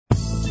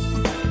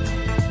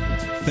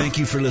Thank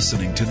you for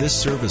listening to this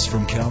service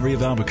from Calvary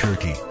of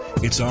Albuquerque.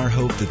 It's our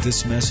hope that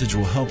this message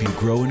will help you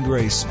grow in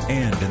grace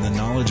and in the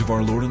knowledge of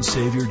our Lord and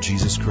Savior,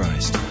 Jesus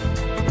Christ.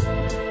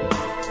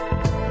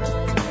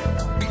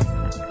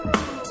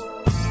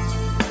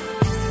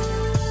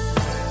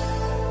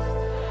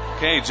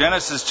 Okay,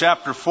 Genesis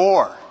chapter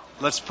 4.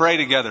 Let's pray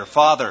together.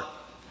 Father,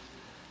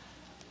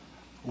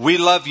 we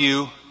love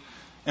you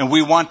and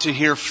we want to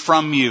hear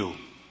from you.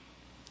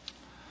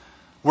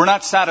 We're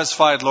not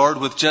satisfied, Lord,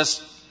 with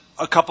just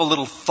a couple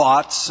little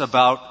thoughts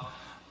about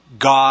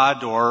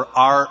God or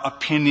our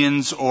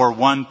opinions or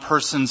one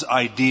person's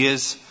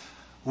ideas.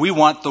 We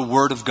want the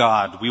Word of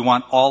God. We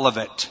want all of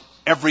it,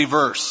 every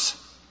verse.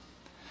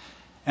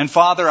 And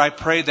Father, I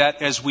pray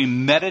that as we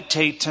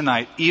meditate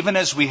tonight, even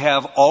as we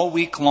have all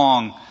week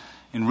long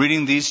in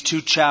reading these two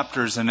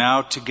chapters and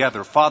now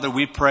together, Father,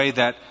 we pray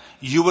that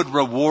you would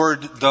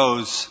reward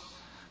those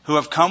who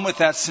have come with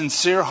that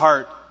sincere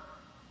heart,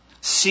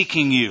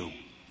 seeking you,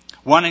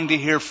 wanting to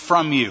hear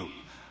from you,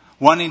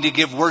 wanting to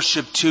give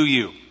worship to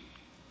you.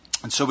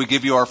 And so we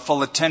give you our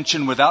full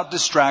attention without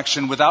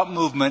distraction, without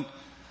movement,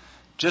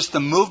 just the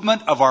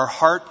movement of our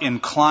heart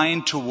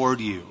inclined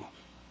toward you.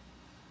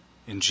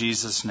 In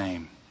Jesus'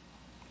 name,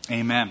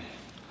 amen.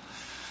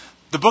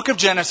 The book of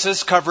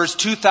Genesis covers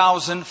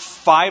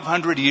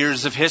 2,500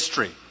 years of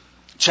history.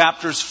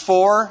 Chapters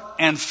 4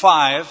 and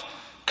 5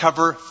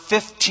 cover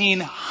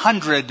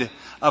 1,500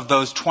 of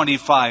those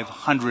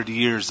 2,500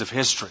 years of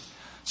history.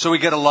 So we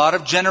get a lot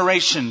of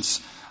generations,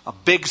 a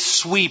big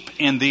sweep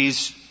in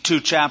these two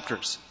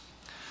chapters.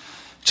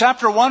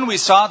 Chapter 1, we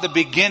saw the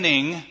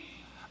beginning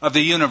of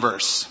the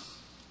universe.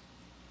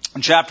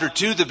 In chapter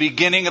 2, the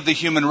beginning of the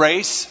human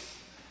race.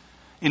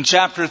 In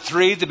chapter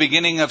 3, the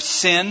beginning of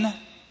sin.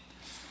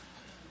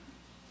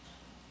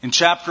 In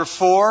chapter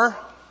 4,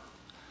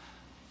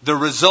 the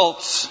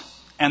results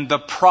and the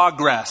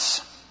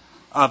progress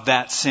of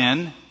that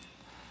sin.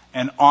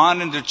 And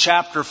on into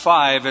chapter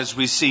 5 as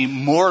we see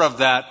more of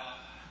that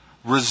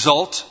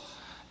result,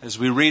 as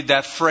we read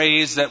that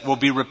phrase that will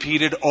be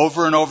repeated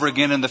over and over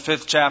again in the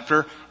 5th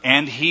chapter,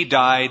 and he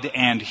died,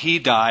 and he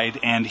died,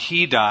 and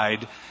he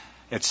died,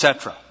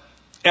 etc.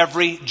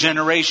 Every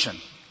generation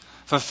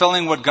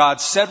fulfilling what God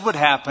said would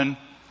happen,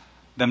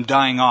 them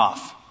dying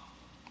off.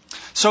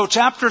 So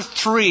chapter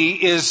 3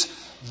 is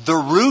the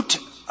root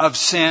of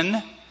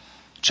sin.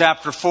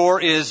 Chapter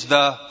 4 is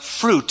the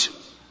fruit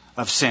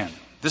of sin.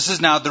 This is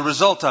now the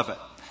result of it.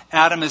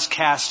 Adam is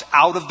cast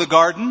out of the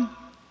garden,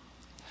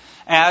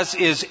 as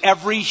is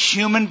every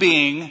human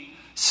being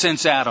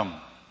since Adam.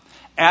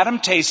 Adam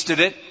tasted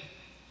it.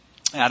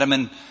 Adam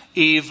and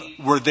Eve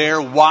were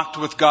there, walked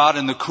with God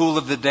in the cool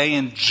of the day,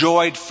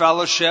 enjoyed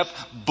fellowship,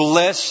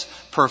 bliss,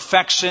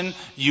 perfection,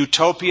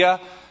 utopia.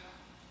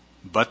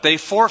 But they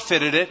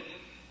forfeited it.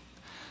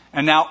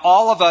 And now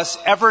all of us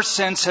ever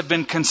since have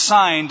been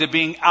consigned to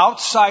being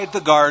outside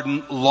the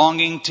garden,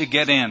 longing to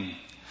get in.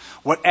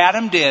 What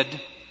Adam did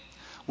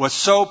was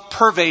so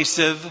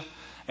pervasive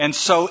and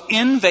so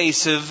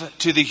invasive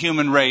to the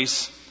human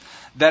race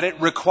that it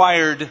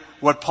required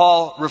what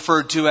Paul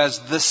referred to as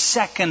the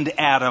second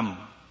Adam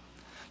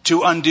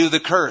to undo the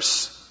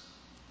curse.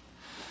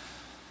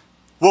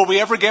 Will we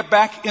ever get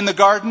back in the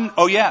garden?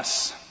 Oh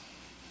yes.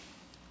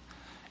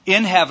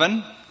 In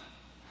heaven,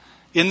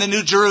 in the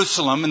New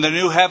Jerusalem, in the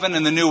new heaven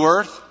and the new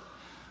earth,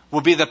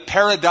 will be the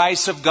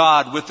paradise of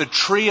God with the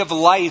tree of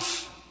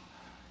life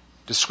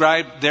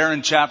described there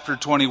in chapter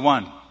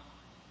 21.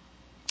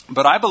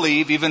 But I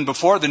believe even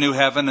before the new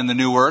heaven and the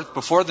new earth,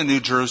 before the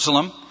new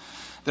Jerusalem,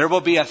 there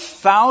will be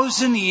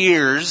 1,000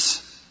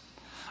 years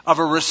of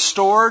a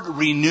restored,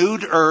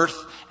 renewed earth,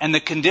 and the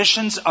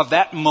conditions of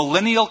that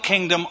millennial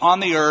kingdom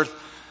on the earth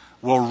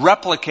will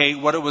replicate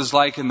what it was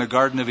like in the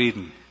Garden of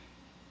Eden.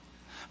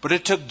 But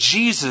it took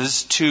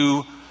Jesus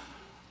to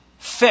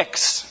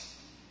fix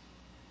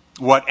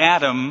what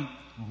Adam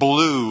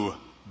blew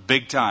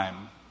big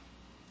time.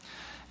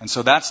 And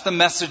so that's the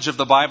message of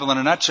the Bible in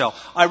a nutshell.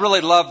 I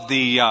really love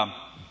the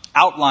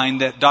outline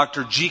that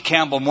Dr. G.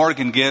 Campbell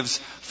Morgan gives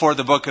for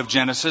the book of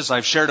Genesis.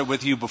 I've shared it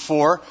with you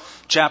before.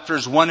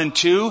 Chapters 1 and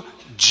 2,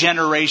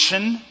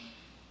 generation.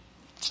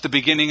 It's the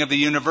beginning of the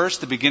universe,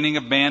 the beginning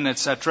of man,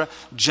 etc.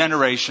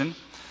 Generation.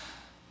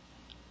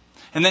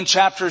 And then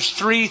chapters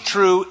 3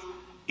 through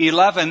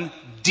 11,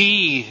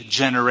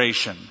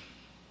 degeneration.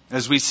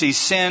 As we see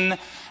sin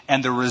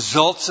and the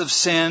results of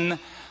sin.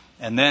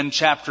 And then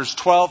chapters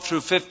 12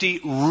 through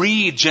 50,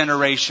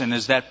 regeneration,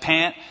 as that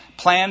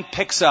plan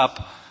picks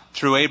up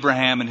through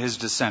Abraham and his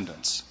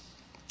descendants.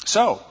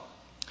 So,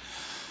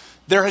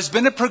 there has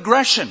been a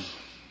progression.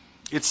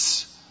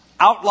 It's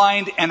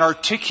outlined and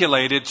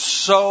articulated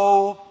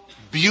so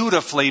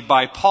beautifully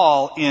by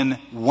Paul in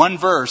one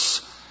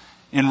verse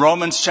in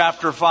Romans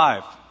chapter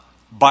 5.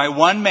 By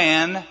one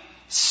man,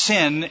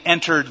 sin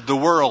entered the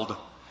world,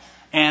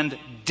 and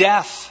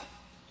death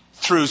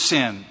through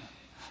sin,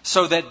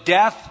 so that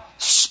death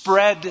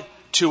spread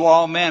to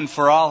all men,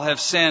 for all have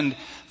sinned,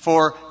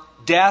 for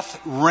death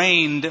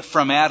reigned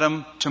from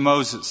Adam to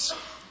Moses.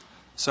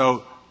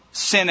 So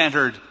sin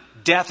entered,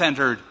 death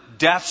entered,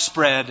 death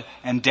spread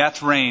and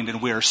death reigned,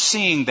 and we are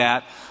seeing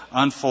that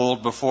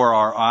unfold before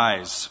our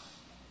eyes.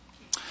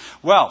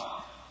 Well,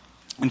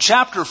 in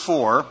chapter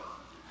 4,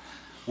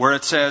 where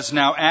it says,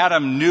 "Now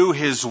Adam knew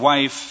his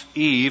wife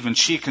Eve, and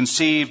she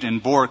conceived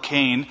and bore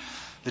Cain,"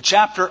 the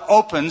chapter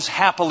opens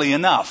happily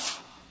enough.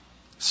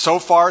 So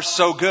far,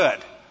 so good.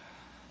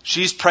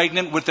 She's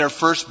pregnant with their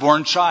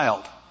firstborn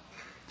child.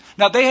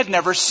 Now, they had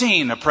never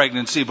seen a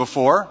pregnancy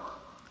before,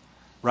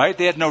 right?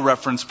 They had no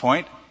reference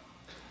point.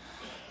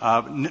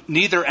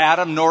 Neither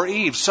Adam nor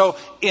Eve. So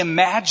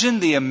imagine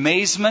the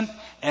amazement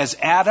as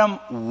Adam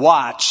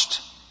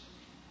watched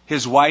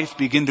his wife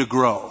begin to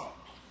grow.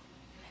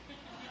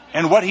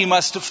 And what he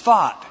must have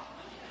thought.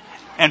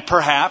 And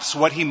perhaps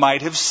what he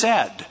might have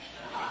said.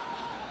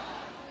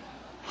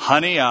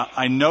 "Honey,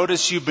 I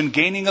notice you've been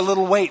gaining a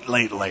little weight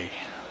lately.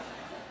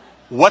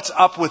 What's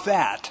up with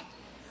that?"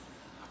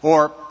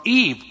 Or,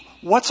 "Eve,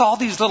 what's all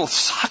these little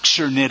socks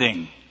you're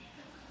knitting?"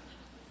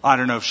 I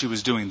don't know if she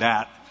was doing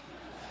that.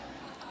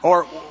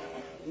 Or,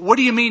 "What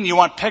do you mean you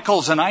want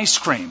pickles and ice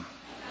cream?"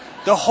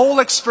 The whole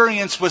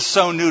experience was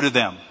so new to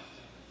them.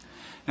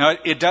 Now,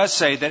 it does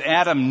say that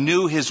Adam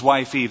knew his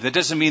wife Eve. That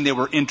doesn't mean they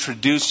were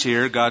introduced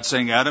here. God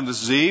saying, "Adam,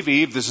 this is Eve.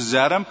 Eve, this is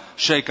Adam.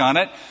 Shake on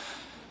it."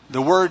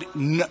 The word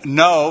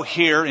know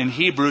here in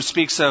Hebrew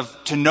speaks of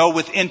to know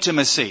with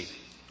intimacy.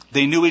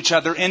 They knew each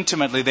other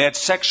intimately. They had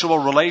sexual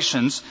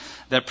relations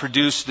that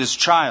produced this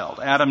child.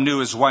 Adam knew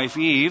his wife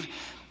Eve,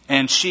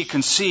 and she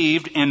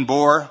conceived and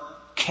bore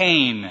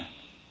Cain,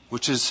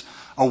 which is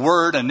a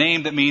word, a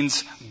name that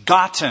means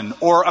gotten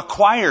or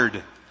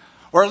acquired.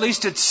 Or at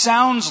least it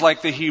sounds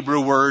like the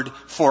Hebrew word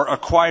for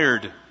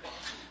acquired.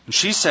 And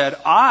she said,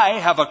 "I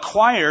have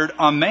acquired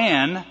a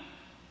man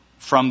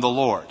from the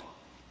Lord."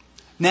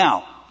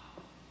 Now,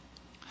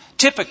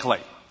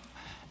 typically,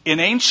 in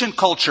ancient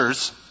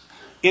cultures,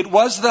 it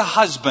was the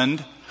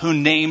husband who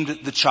named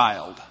the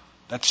child.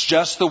 That's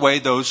just the way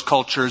those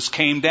cultures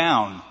came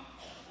down.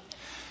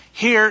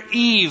 Here,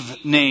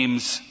 Eve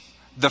names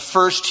the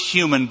first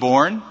human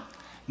born,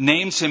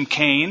 names him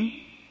Cain,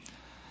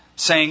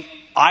 saying,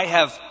 "I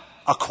have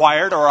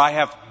acquired," or "I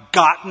have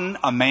gotten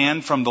a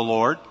man from the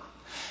Lord."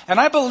 And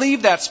I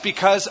believe that's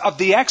because of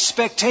the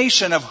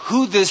expectation of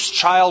who this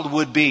child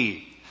would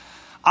be.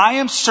 I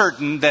am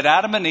certain that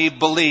Adam and Eve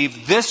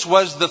believed this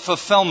was the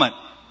fulfillment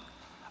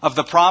of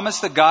the promise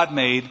that God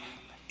made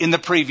in the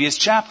previous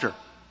chapter.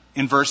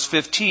 In verse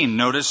 15,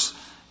 notice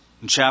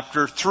in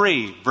chapter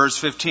 3, verse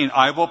 15,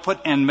 "I will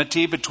put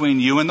enmity between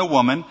you and the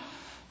woman,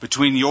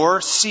 between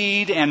your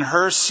seed and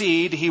her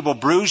seed. He will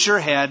bruise your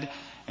head,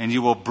 and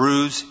you will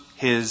bruise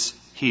his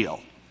heel."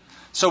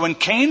 So when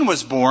Cain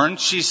was born,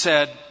 she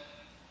said,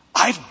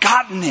 "I've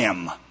gotten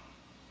him."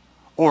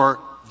 Or,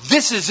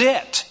 "This is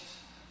it.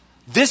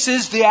 This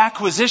is the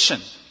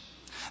acquisition.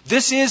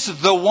 This is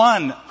the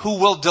one who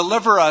will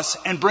deliver us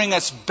and bring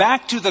us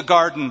back to the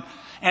garden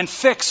and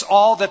fix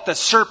all that the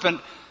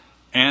serpent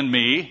and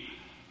me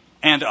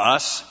and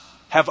us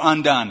have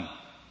undone."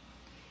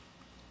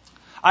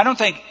 I don't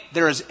think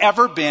there has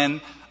ever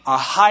been a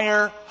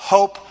higher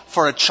hope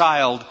for a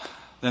child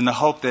than the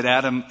hope that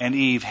Adam and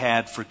Eve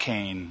had for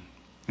Cain.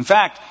 In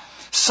fact,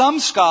 some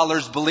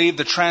scholars believe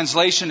the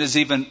translation is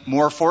even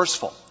more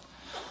forceful.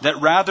 That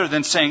rather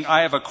than saying,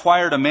 "I have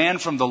acquired a man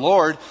from the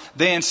Lord,"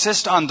 they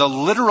insist on the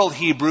literal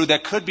Hebrew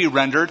that could be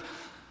rendered,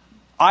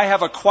 "I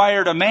have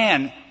acquired a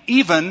man,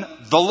 even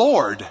the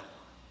Lord."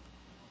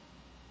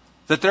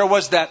 That there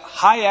was that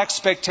high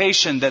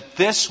expectation that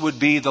this would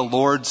be the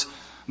Lord's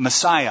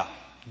Messiah,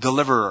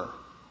 deliverer.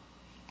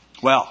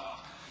 Well,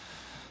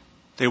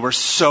 they were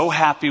so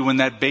happy when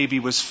that baby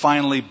was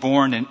finally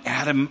born, and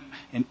Adam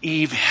and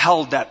Eve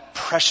held that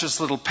precious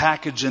little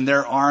package in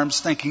their arms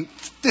thinking,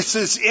 "This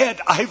is it.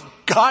 I've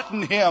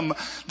gotten him.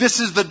 This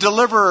is the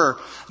deliverer,"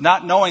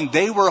 not knowing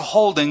they were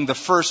holding the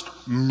first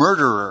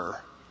murderer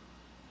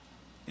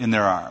in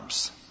their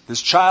arms.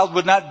 This child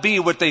would not be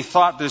what they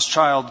thought this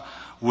child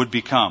would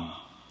become.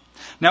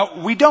 Now,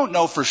 we don't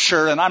know for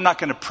sure, and I'm not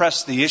going to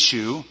press the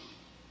issue,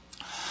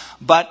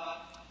 but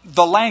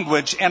the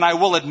language, and I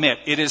will admit,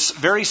 it is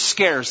very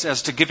scarce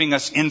as to giving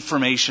us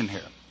information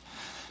here.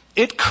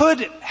 It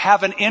could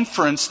have an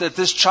inference that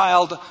this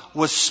child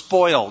was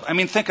spoiled. I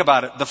mean, think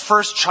about it. The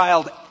first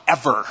child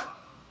ever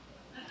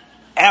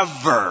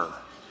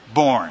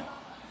born.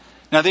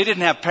 Now, they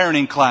didn't have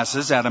parenting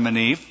classes, Adam and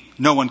Eve.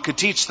 No one could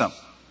teach them.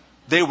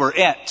 They were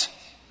it.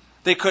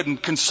 They couldn't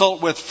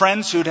consult with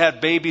friends who'd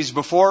had babies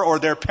before or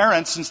their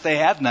parents since they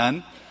had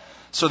none.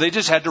 So they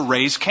just had to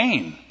raise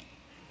Cain.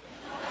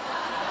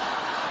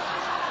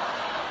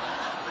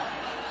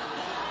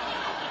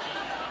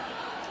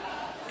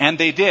 And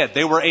they did.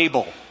 They were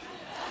able.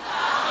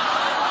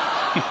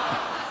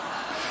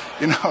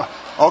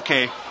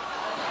 Okay.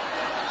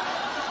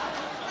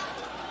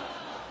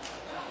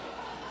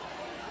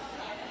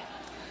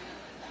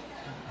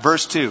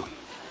 Verse 2.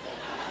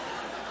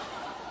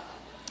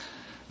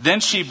 Then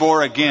she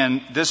bore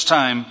again, this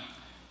time,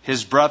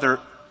 his brother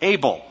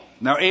Abel.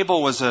 Now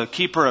Abel was a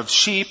keeper of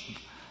sheep,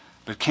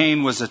 but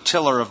Cain was a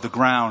tiller of the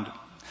ground.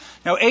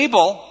 Now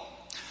Abel,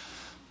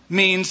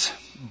 means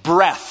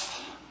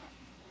breath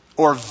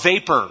or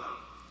vapor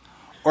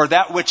or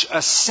that which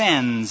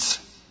ascends.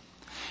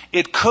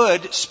 It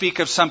could speak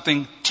of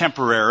something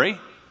temporary,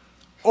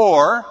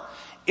 or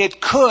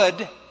it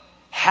could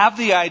have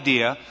the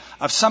idea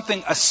of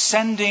something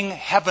ascending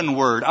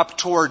heavenward up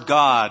toward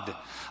God,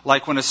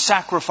 like when a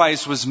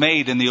sacrifice was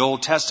made in the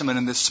Old Testament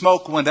and the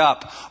smoke went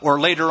up, or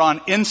later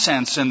on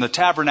incense in the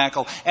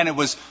tabernacle, and it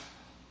was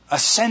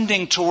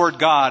ascending toward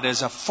God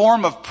as a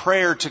form of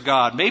prayer to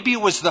God. Maybe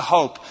it was the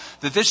hope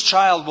that this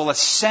child will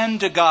ascend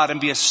to God and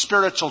be a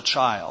spiritual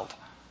child.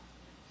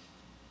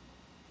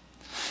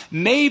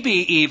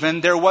 Maybe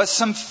even there was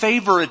some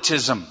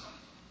favoritism,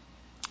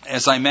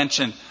 as I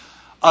mentioned,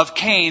 of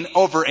Cain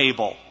over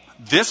Abel.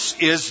 This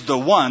is the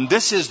one.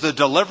 This is the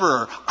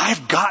deliverer.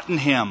 I've gotten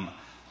him.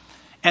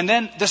 And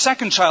then the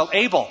second child,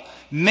 Abel,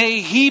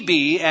 may he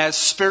be as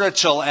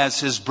spiritual as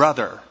his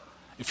brother.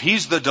 If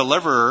he's the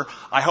deliverer,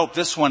 I hope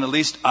this one at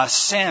least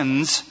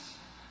ascends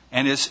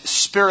and is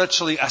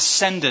spiritually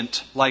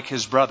ascendant like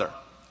his brother.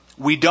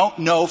 We don't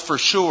know for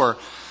sure,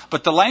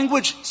 but the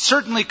language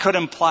certainly could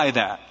imply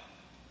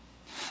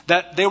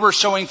that they were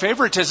showing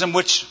favoritism,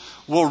 which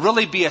will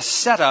really be a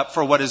setup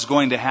for what is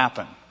going to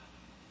happen.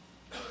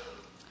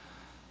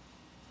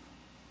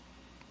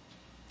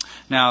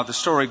 Now, the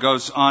story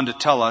goes on to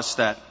tell us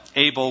that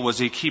Abel was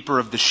a keeper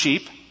of the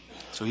sheep,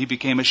 so he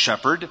became a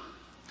shepherd.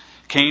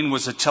 Cain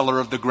was a tiller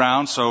of the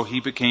ground, so he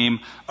became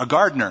a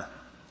gardener.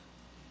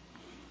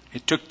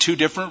 It took two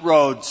different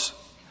roads,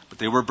 but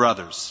they were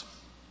brothers.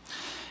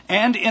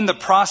 And in the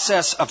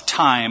process of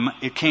time,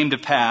 it came to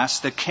pass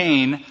that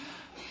Cain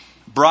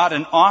brought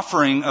an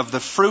offering of the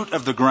fruit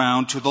of the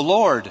ground to the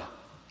Lord.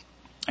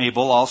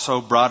 Abel also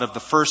brought of the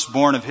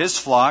firstborn of his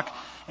flock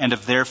and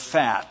of their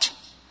fat.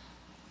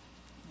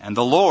 And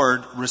the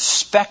Lord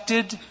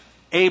respected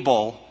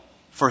Abel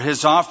for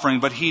his offering,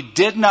 but he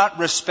did not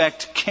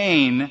respect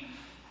Cain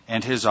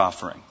and his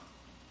offering.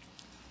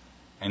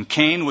 And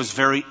Cain was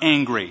very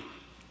angry,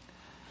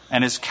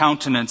 and his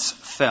countenance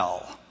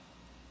fell.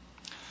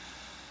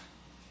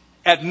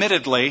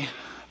 Admittedly,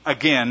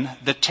 again,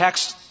 the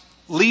text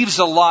leaves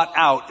a lot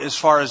out as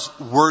far as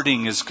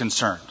wording is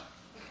concerned.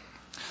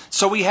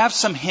 So we have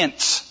some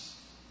hints.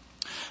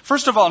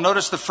 First of all,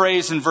 notice the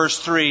phrase in verse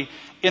 3,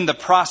 in the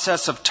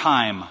process of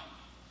time.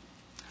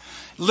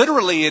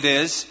 Literally it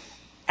is,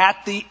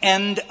 at the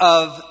end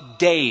of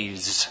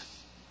days.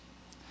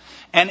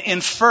 And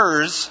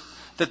infers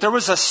that there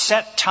was a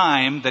set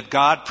time that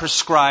God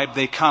prescribed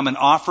they come and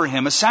offer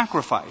him a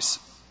sacrifice.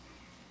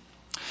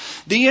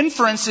 The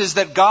inference is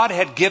that God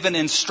had given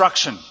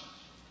instruction,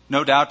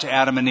 no doubt to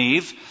Adam and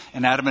Eve,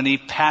 and Adam and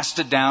Eve passed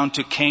it down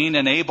to Cain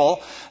and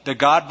Abel, that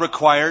God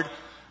required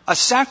a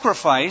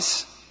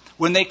sacrifice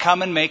when they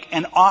come and make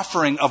an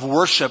offering of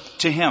worship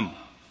to him.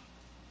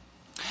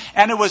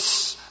 And it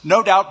was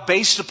no doubt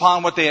based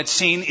upon what they had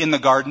seen in the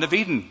Garden of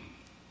Eden.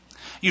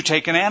 You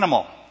take an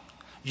animal,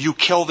 you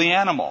kill the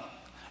animal,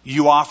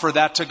 you offer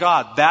that to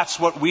God. That's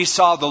what we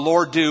saw the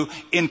Lord do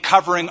in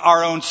covering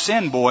our own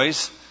sin,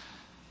 boys.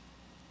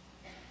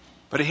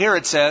 But here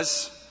it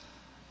says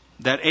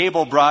that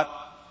Abel brought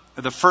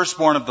the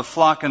firstborn of the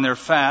flock and their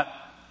fat,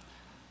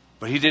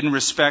 but he didn't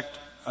respect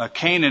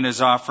Cain in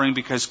his offering,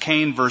 because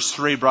Cain, verse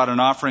 3, brought an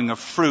offering of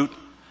fruit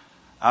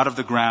out of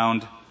the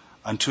ground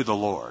unto the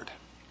Lord.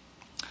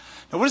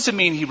 Now, what does it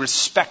mean he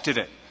respected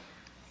it?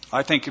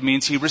 I think it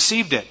means he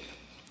received it.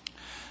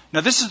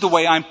 Now, this is the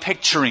way I'm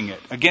picturing it.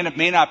 Again, it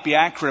may not be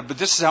accurate, but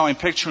this is how I'm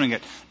picturing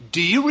it.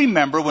 Do you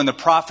remember when the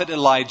prophet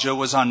Elijah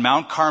was on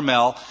Mount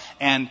Carmel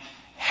and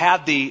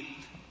had the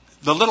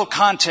little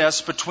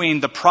contest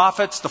between the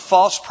prophets, the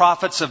false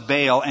prophets of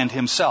Baal, and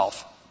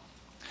himself?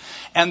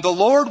 And the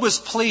Lord was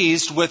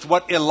pleased with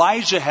what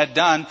Elijah had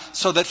done,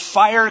 so that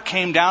fire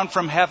came down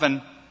from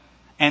heaven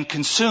and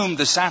consumed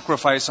the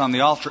sacrifice on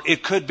the altar.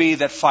 It could be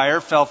that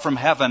fire fell from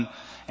heaven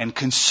and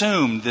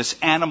consumed this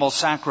animal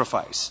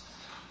sacrifice,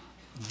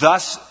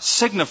 thus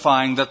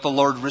signifying that the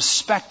Lord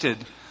respected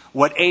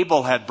what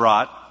Abel had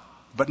brought,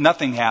 but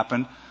nothing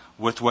happened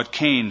with what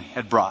Cain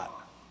had brought.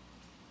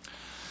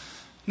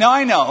 Now,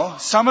 I know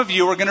some of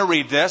you are going to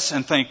read this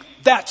and think,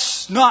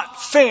 that's not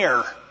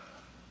fair.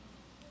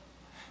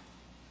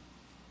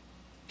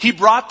 He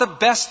brought the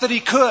best that he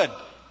could.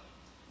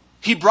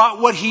 He brought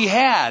what he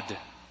had.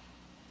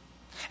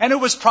 And it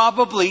was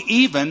probably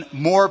even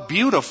more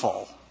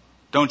beautiful,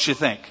 don't you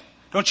think?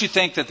 Don't you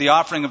think that the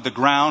offering of the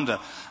ground,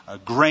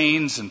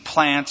 grains and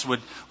plants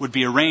would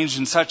be arranged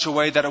in such a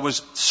way that it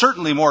was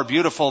certainly more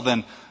beautiful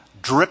than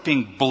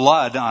dripping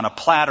blood on a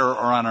platter or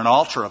on an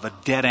altar of a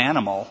dead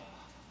animal?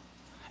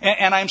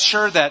 And I'm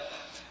sure that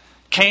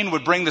Cain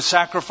would bring the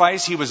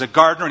sacrifice. He was a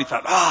gardener and he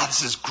thought,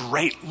 this is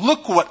great.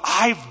 Look what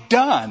I've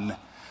done.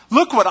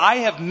 Look what I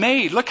have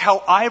made. Look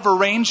how I've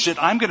arranged it.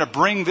 I'm going to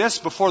bring this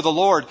before the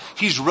Lord.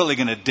 He's really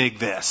going to dig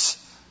this.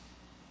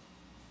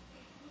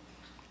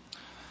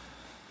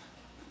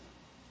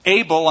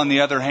 Abel, on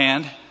the other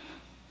hand,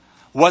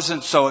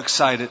 wasn't so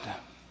excited,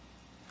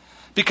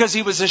 because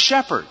he was a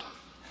shepherd.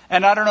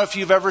 And I don't know if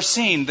you've ever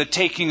seen the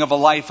taking of a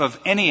life of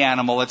any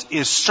animal. It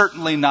is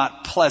certainly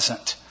not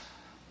pleasant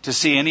to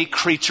see any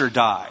creature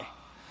die.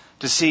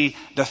 To see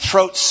the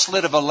throat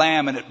slit of a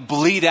lamb and it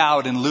bleed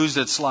out and lose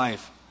its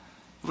life.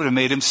 It would have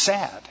made him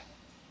sad.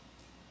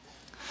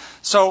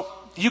 So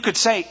you could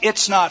say,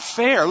 it's not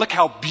fair. Look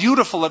how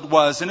beautiful it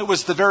was, and it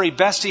was the very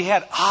best he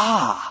had.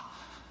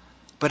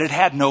 But it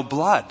had no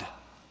blood.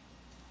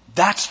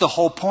 That's the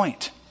whole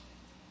point.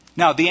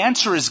 Now, the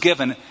answer is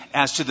given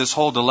as to this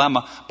whole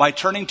dilemma by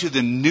turning to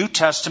the New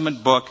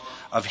Testament book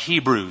of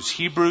Hebrews.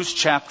 Hebrews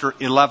chapter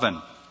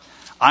 11.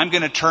 I'm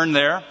going to turn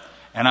there,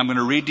 and I'm going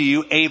to read to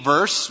you a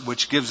verse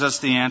which gives us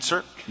the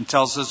answer and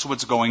tells us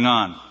what's going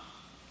on.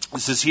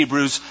 This is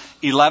Hebrews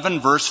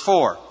 11, verse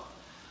 4.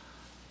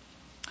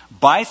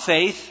 By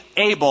faith,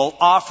 Abel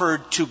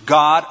offered to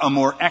God a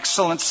more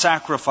excellent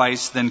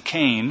sacrifice than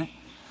Cain,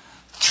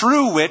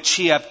 through which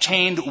he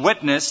obtained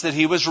witness that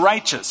he was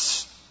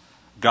righteous,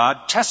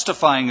 God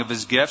testifying of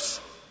his gifts,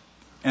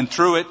 and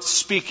through it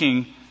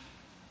speaking,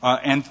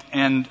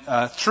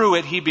 through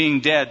it he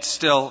being dead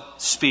still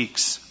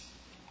speaks.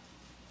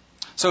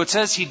 So it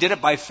says he did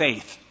it by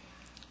faith.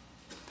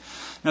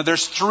 Now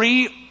there's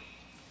three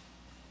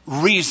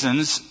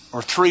reasons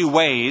or three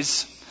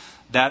ways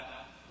that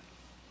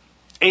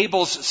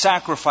Abel's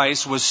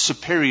sacrifice was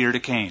superior to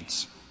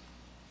Cain's.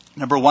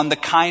 Number one, the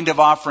kind of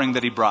offering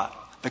that he brought.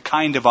 The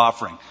kind of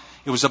offering.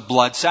 It was a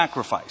blood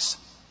sacrifice.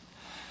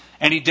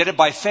 And he did it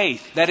by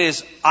faith. That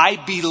is, I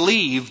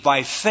believe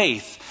by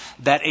faith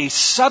that a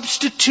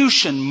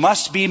substitution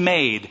must be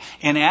made.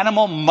 An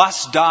animal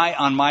must die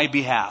on my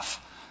behalf.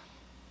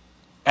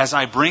 As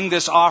I bring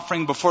this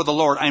offering before the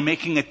Lord, I'm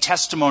making a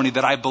testimony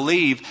that I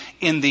believe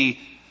in the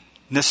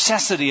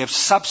necessity of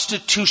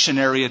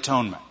substitutionary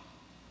atonement.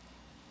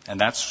 And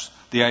that's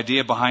the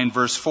idea behind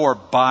verse 4,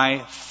 by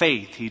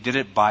faith. He did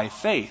it by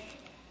faith.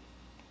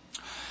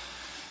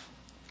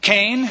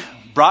 Cain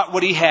brought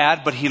what he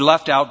had, but he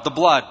left out the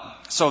blood.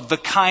 So the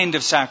kind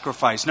of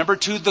sacrifice. Number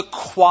two, the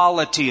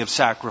quality of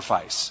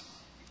sacrifice.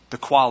 The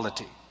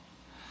quality.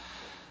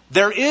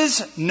 There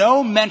is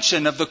no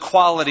mention of the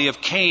quality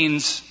of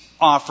Cain's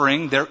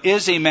offering. There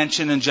is a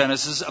mention in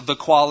Genesis of the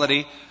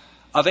quality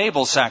of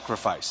Abel's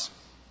sacrifice.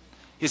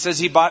 He says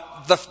he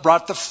brought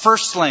the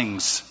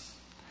firstlings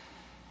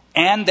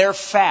and their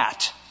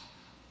fat,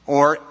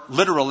 or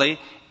literally,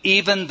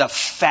 even the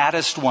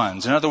fattest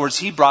ones. In other words,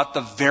 he brought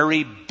the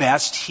very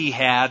best he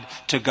had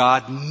to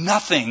God.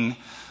 Nothing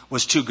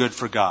was too good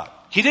for God.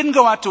 He didn't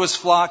go out to his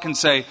flock and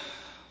say,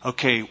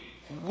 okay,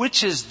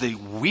 which is the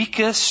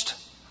weakest,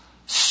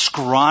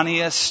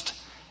 scrawniest,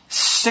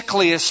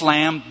 sickliest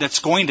lamb that's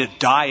going to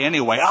die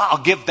anyway?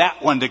 I'll give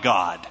that one to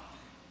God.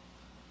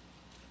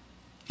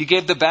 He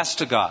gave the best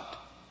to God.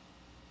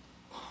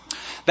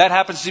 That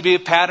happens to be a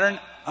pattern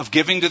of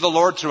giving to the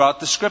Lord throughout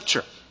the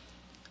Scripture.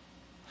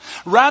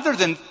 Rather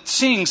than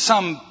seeing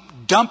some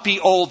dumpy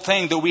old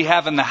thing that we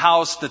have in the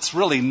house that's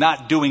really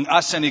not doing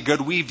us any good,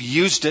 we've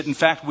used it. In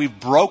fact, we've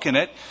broken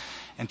it.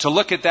 And to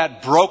look at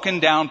that broken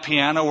down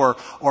piano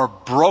or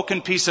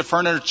broken piece of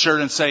furniture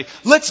and say,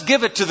 let's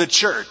give it to the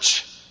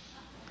church.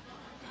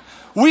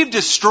 We've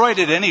destroyed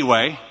it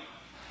anyway.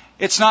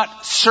 It's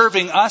not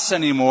serving us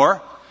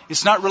anymore.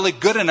 It's not really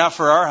good enough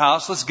for our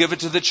house. Let's give it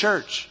to the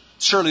church.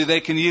 Surely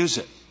they can use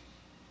it.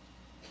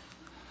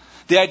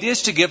 The idea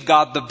is to give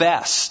God the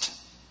best.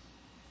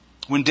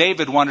 When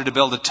David wanted to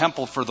build a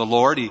temple for the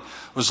Lord, he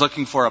was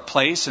looking for a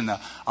place, and a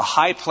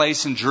high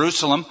place in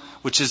Jerusalem,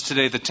 which is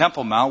today the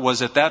Temple Mount,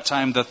 was at that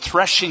time the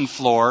threshing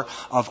floor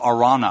of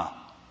Araunah.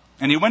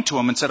 And he went to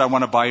him and said, I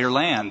want to buy your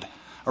land.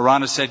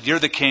 Araunah said, you're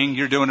the king,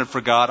 you're doing it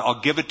for God,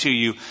 I'll give it to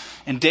you.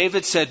 And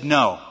David said,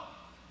 no,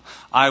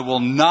 I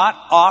will not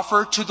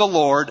offer to the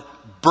Lord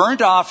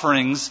burnt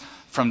offerings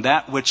from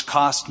that which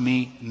cost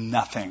me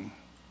nothing.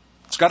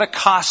 It's got to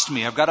cost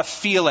me. I've got to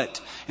feel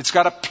it. It's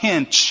got to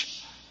pinch.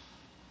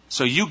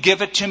 So you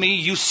give it to me,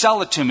 you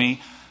sell it to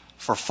me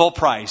for full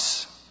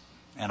price,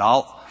 and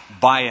I'll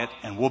buy it,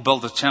 and we'll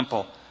build a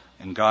temple,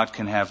 and God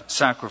can have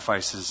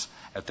sacrifices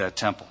at that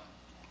temple.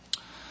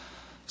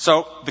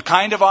 So the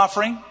kind of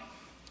offering,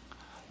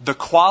 the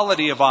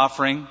quality of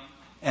offering,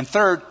 and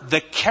third,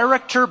 the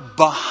character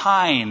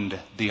behind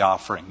the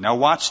offering. Now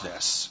watch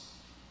this.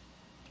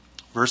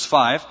 Verse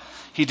 5,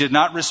 he did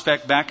not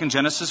respect, back in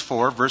Genesis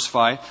 4, verse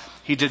 5,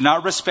 he did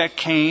not respect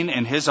Cain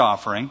and his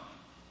offering.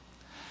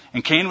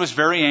 And Cain was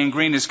very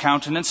angry and his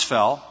countenance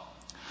fell.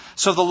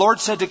 So the Lord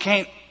said to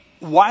Cain,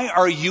 why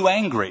are you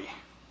angry?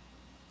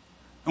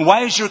 And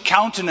why is your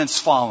countenance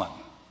fallen?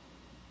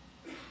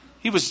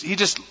 He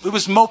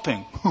was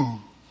moping.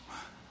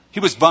 He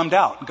was bummed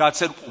out. God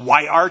said,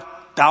 why art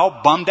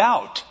thou bummed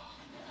out?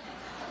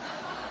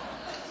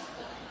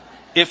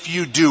 If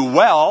you do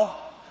well,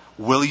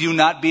 will you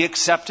not be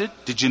accepted?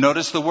 Did you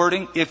notice the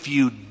wording? If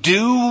you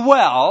do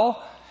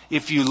well,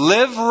 if you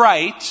live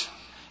right,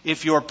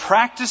 if you're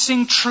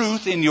practicing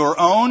truth in your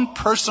own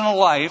personal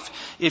life,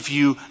 if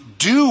you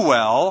do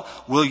well,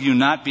 will you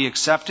not be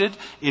accepted?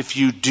 If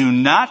you do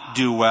not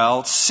do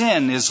well,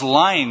 sin is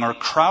lying or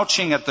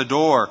crouching at the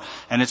door,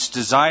 and its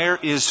desire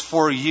is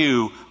for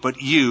you,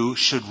 but you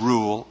should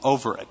rule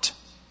over it.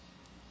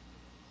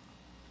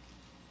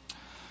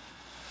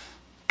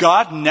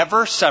 God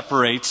never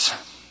separates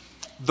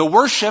the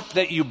worship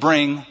that you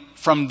bring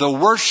from the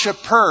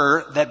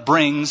worshiper that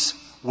brings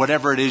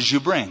whatever it is you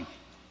bring.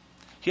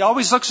 He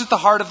always looks at the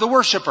heart of the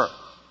worshiper.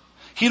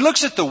 He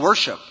looks at the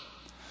worship,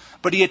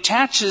 but he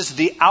attaches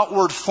the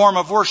outward form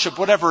of worship,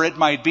 whatever it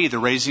might be, the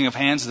raising of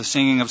hands, the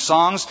singing of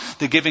songs,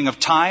 the giving of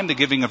time, the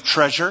giving of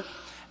treasure,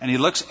 and he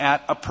looks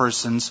at a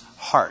person's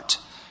heart.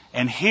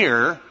 And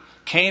here,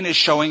 Cain is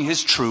showing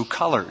his true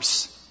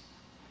colors.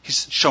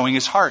 He's showing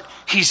his heart.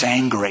 He's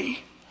angry.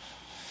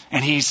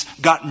 And he's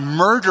got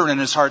murder in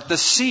his heart. The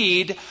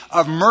seed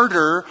of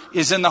murder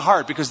is in the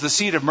heart, because the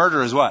seed of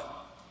murder is what?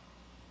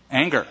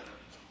 Anger.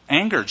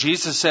 Anger.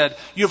 Jesus said,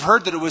 you've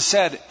heard that it was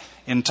said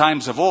in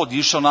times of old,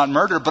 you shall not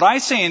murder. But I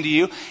say unto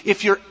you,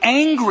 if you're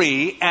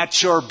angry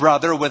at your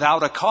brother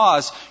without a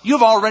cause,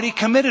 you've already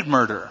committed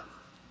murder.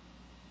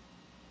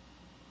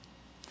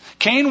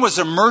 Cain was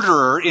a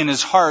murderer in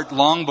his heart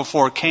long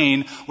before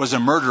Cain was a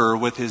murderer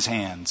with his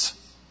hands.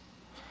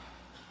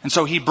 And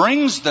so he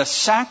brings the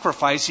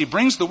sacrifice, he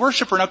brings the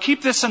worshiper. Now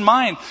keep this in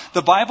mind.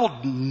 The Bible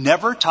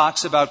never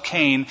talks about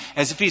Cain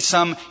as if he's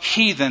some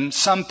heathen,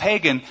 some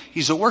pagan.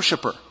 He's a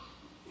worshiper.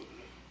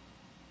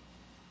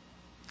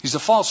 He's a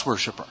false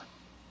worshiper.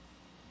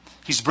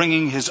 He's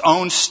bringing his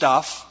own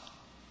stuff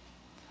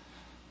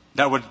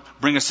that would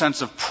bring a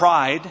sense of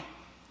pride.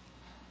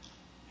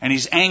 And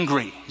he's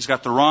angry. He's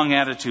got the wrong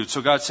attitude.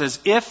 So God says,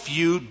 if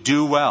you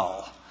do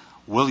well,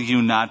 will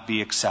you not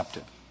be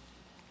accepted?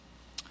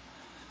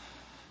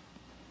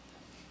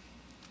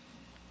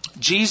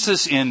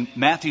 Jesus in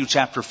Matthew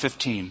chapter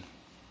 15,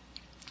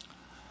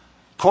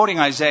 quoting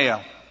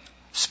Isaiah,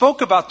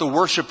 spoke about the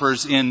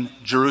worshipers in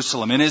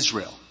Jerusalem, in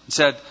Israel. He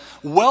said,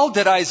 well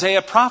did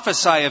Isaiah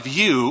prophesy of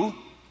you,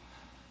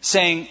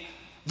 saying,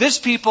 this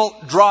people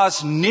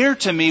draws near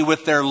to me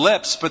with their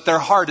lips, but their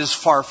heart is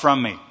far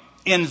from me.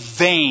 In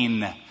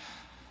vain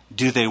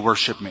do they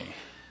worship me.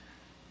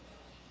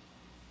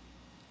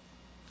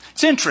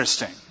 It's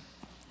interesting.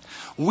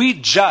 We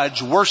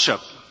judge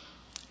worship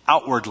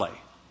outwardly.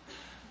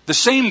 The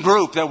same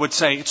group that would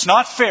say it's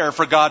not fair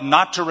for God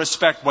not to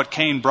respect what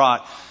Cain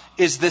brought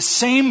is the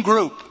same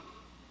group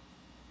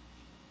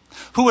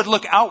who would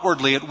look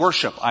outwardly at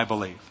worship, I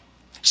believe.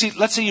 See,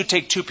 let's say you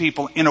take two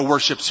people in a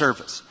worship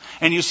service,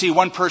 and you see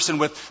one person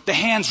with the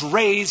hands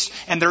raised,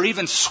 and they're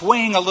even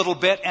swaying a little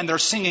bit, and they're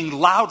singing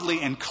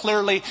loudly and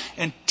clearly,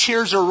 and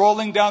tears are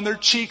rolling down their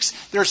cheeks.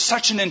 There's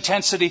such an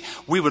intensity.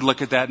 We would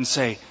look at that and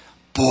say,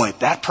 boy,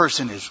 that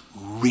person is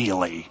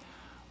really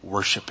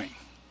worshiping.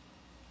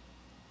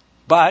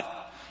 But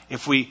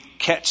if we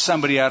catch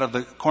somebody out of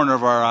the corner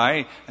of our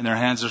eye and their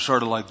hands are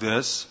sort of like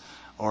this,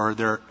 or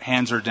their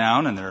hands are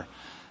down and they're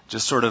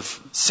just sort of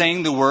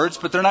saying the words,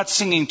 but they're not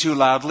singing too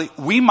loudly,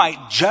 we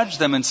might judge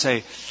them and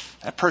say,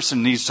 that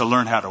person needs to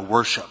learn how to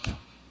worship.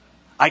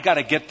 I got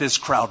to get this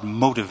crowd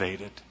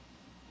motivated.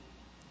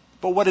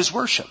 But what is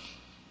worship?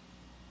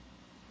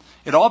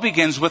 It all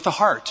begins with the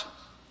heart.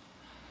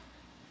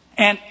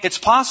 And it's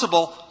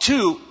possible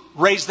to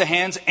raise the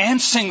hands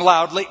and sing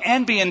loudly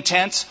and be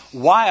intense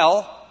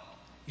while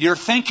you're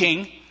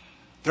thinking,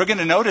 they're going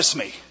to notice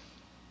me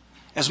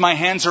as my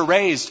hands are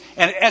raised.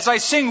 And as I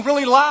sing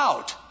really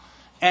loud,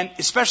 and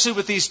especially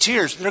with these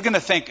tears, they're going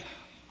to think,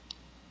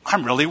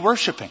 I'm really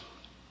worshiping.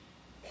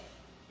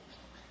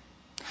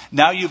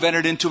 Now you've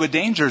entered into a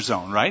danger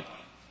zone, right?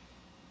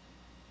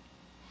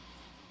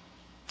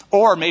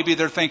 Or maybe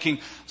they're thinking,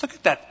 look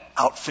at that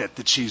outfit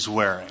that she's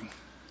wearing.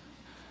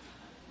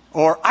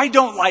 Or, I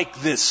don't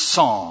like this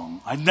song.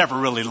 I've never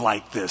really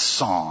liked this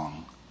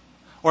song.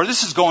 Or,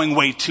 this is going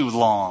way too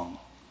long.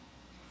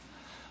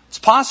 It's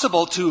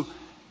possible to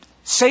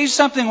say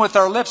something with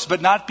our lips,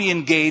 but not be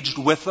engaged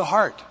with the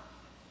heart.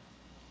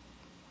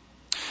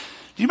 Do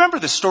you remember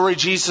the story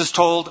Jesus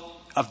told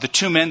of the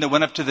two men that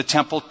went up to the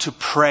temple to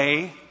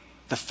pray?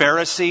 The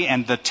Pharisee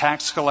and the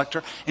tax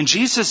collector. And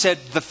Jesus said,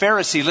 the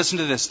Pharisee, listen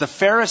to this, the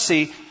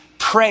Pharisee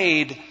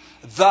prayed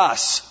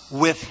thus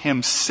with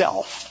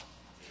himself.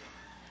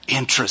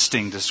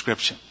 Interesting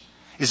description.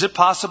 Is it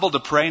possible to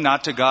pray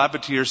not to God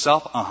but to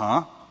yourself?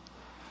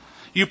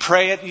 You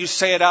pray it, you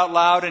say it out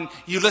loud, and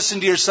you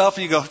listen to yourself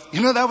and you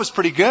go, that was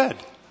pretty good.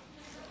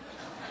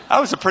 That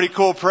was a pretty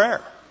cool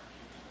prayer.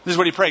 This is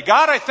what he prayed.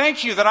 God, I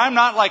thank you that I'm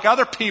not like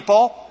other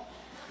people.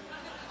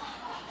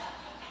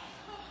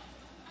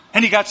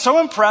 And he got so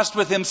impressed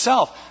with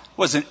himself.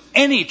 Wasn't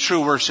any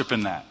true worship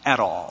in that at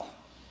all.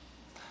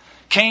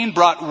 Cain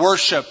brought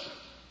worship,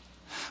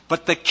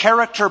 but the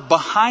character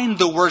behind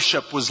the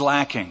worship was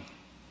lacking.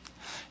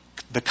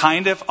 The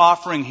kind of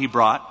offering he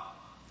brought,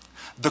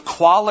 the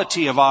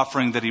quality of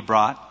offering that he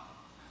brought,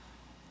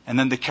 and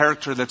then the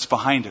character that's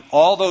behind it.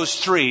 All those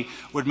three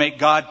would make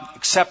God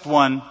accept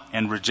one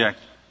and reject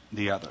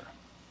the other.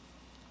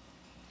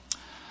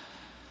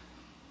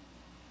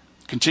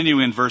 Continue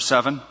in verse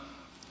 7.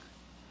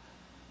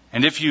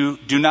 And if you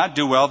do not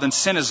do well, then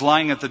sin is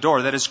lying at the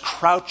door, that is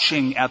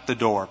crouching at the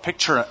door.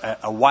 Picture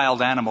a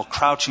wild animal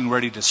crouching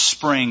ready to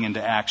spring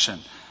into action.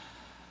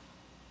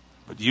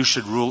 But you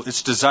should rule.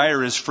 Its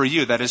desire is for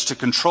you, that is to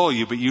control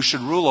you, but you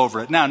should rule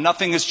over it. Now,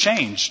 nothing has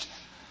changed.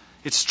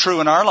 It's true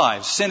in our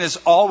lives. Sin is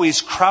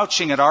always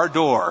crouching at our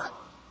door.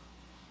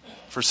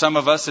 For some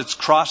of us, it's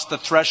crossed the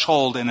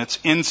threshold and it's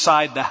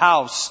inside the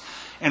house,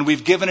 and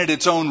we've given it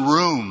its own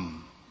room.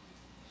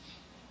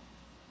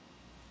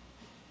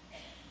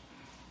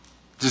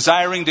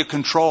 Desiring to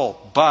control,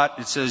 but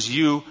it says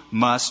you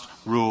must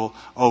rule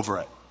over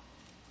it.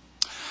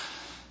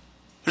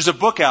 There's a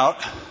book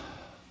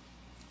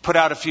put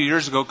out a few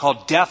years ago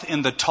called Death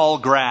in the Tall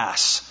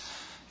Grass.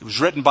 It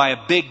was written by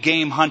a big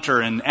game hunter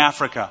in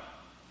Africa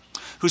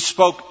who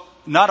spoke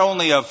not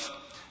only of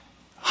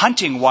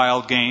hunting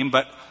wild game,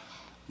 but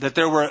that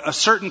there were a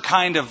certain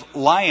kind of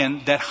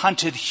lion that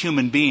hunted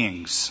human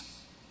beings.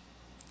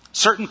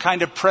 Certain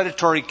kind of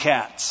predatory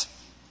cats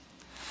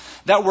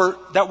that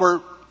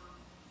were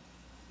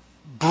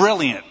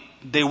brilliant.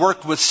 They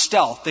worked with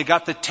stealth. They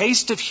got the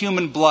taste of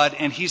human blood,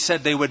 and he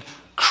said they would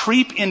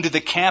creep into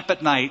the camp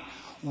at night,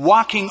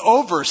 walking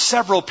over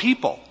several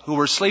people who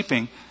were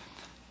sleeping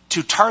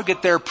to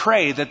target their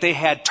prey that they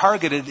had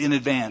targeted in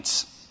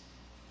advance.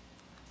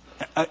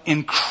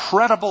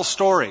 Incredible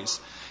stories.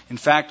 In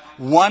fact,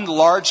 one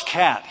large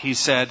cat, he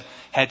said,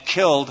 had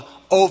killed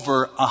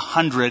over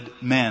 100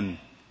 men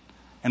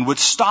and would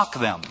stalk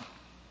them.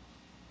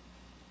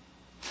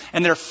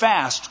 And they're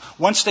fast.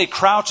 Once they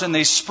crouch and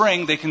they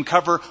spring, they can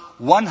cover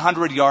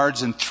 100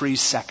 yards in 3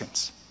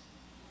 seconds.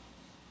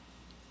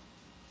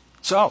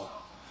 So,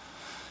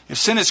 if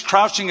sin is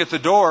crouching at the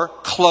door,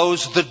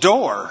 close the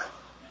door.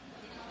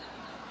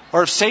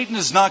 Or if Satan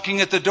is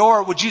knocking at the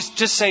door, would you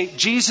just say,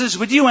 Jesus,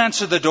 would you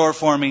answer the door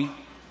for me?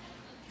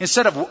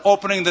 Instead of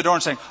opening the door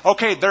and saying,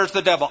 okay, there's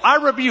the devil. I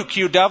rebuke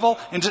you, devil.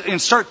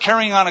 And start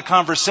carrying on a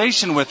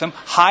conversation with him.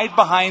 Hide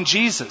behind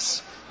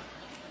Jesus.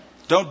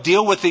 Don't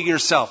deal with it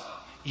yourself.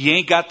 You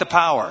ain't got the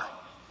power.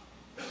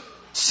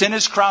 Sin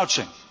is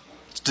crouching.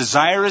 Its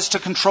desire is to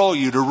control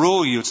you, to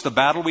rule you. It's the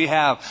battle we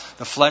have,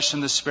 the flesh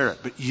and the spirit.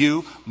 But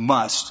you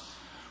must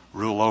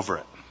rule over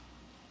it.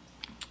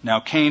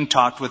 Now, Cain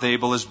talked with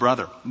Abel, his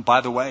brother.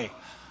 By the way,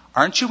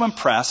 aren't you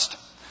impressed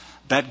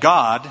that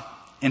God,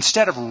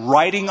 instead of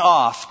writing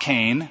off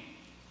Cain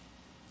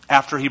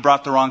after he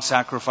brought the wrong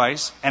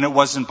sacrifice, and it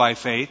wasn't by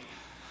faith,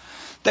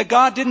 that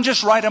God didn't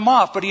just write him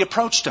off, but he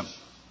approached him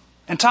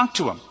and talked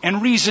to him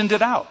and reasoned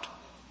it out.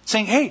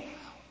 Saying, hey,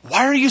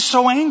 why are you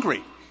so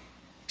angry?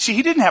 See,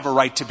 he didn't have a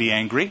right to be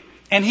angry,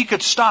 and he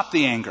could stop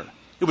the anger.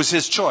 It was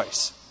his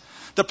choice.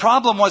 The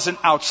problem wasn't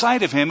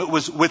outside of him, it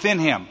was within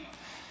him.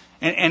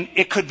 And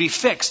it could be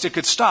fixed, it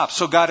could stop.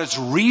 So God is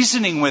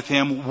reasoning with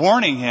him,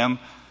 warning him,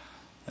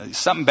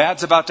 something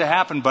bad's about to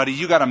happen, buddy.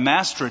 You got to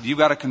master it, you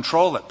got to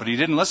control it. But he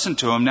didn't listen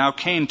to him. Now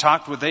Cain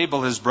talked with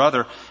Abel, his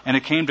brother, and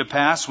it came to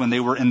pass when they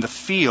were in the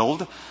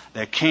field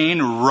that Cain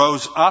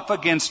rose up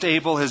against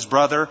Abel, his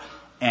brother,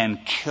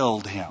 and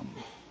killed him.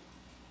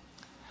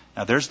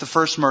 Now there's the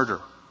first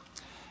murder.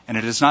 And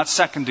it is not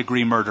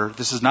second-degree murder.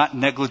 This is not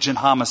negligent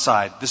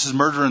homicide. This is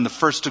murder in the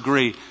first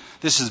degree.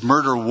 This is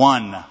murder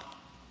 1.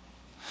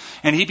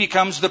 And he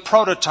becomes the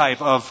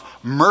prototype of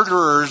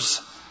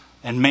murderers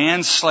and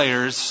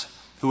manslayers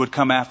who would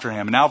come after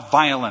him. And now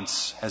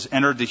violence has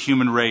entered the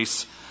human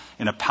race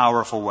in a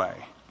powerful way.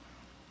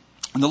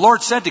 And the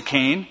Lord said to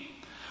Cain,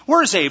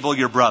 where is Abel,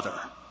 your brother?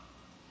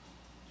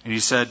 And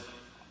he said,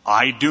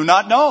 I do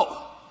not know.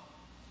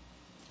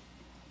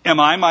 Am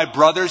I my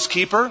brother's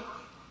keeper?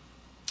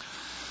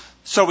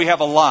 So we have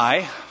a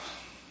lie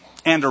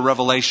and a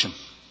revelation.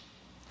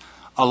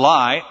 A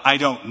lie, I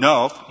don't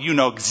know. You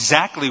know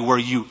exactly where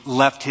you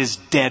left his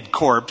dead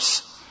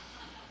corpse.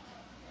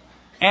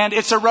 And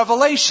it's a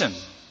revelation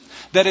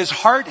that his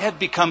heart had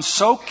become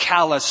so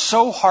callous,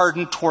 so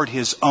hardened toward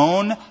his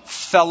own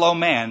fellow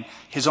man,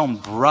 his own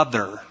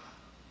brother,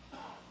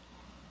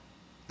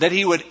 that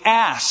he would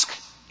ask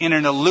in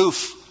an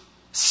aloof,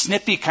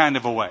 snippy kind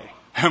of a way,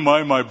 am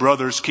I my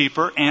brother's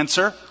keeper?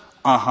 Answer,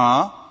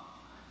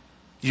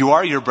 You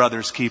are your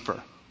brother's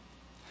keeper,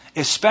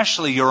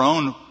 especially your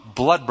own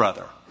blood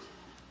brother.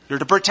 You're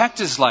to protect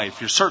his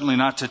life. You're certainly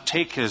not to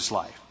take his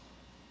life.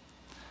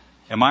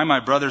 Am I my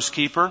brother's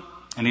keeper?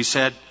 And he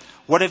said,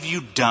 what have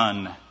you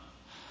done?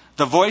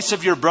 The voice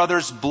of your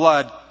brother's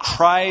blood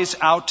cries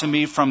out to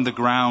me from the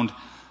ground.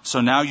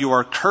 So now you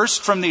are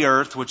cursed from the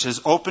earth, which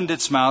has opened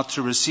its mouth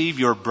to receive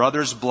your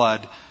brother's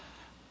blood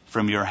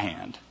from your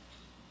hand.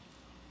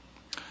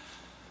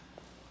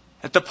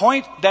 At the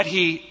point that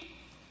he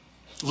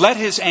let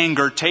his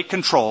anger take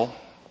control,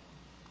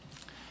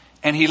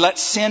 and he let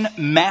sin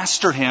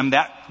master him,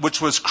 that which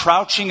was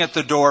crouching at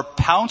the door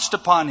pounced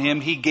upon him,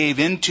 he gave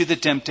in to the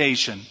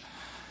temptation.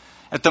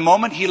 At the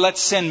moment he let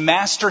sin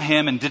master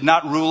him and did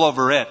not rule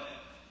over it,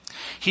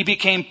 he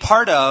became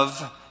part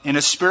of, in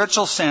a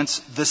spiritual sense,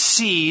 the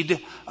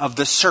seed of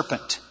the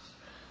serpent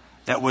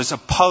that was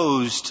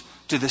opposed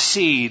to the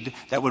seed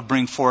that would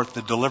bring forth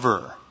the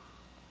deliverer.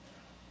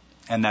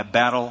 And that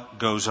battle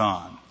goes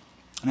on.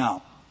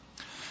 Now,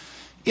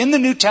 in the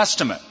New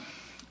Testament,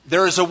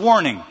 there is a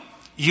warning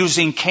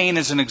using Cain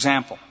as an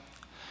example.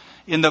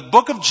 In the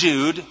book of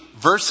Jude,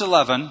 verse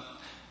 11,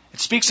 it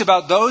speaks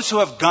about those who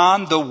have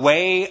gone the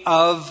way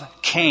of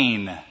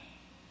Cain.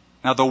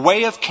 Now, the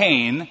way of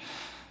Cain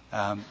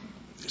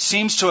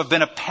seems to have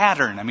been a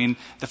pattern. I mean,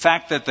 the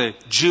fact that the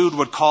Jude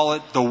would call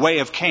it the way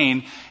of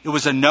Cain, it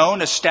was a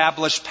known,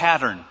 established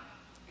pattern.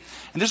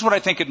 And this is what I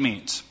think it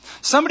means.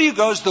 Somebody who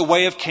goes the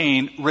way of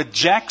Cain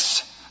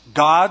rejects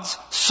God's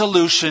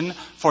solution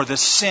for the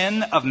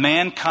sin of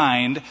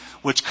mankind,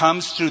 which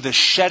comes through the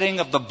shedding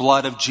of the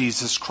blood of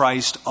Jesus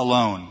Christ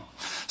alone.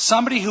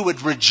 Somebody who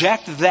would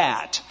reject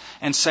that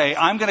and say,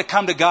 I'm going to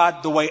come to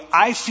God the way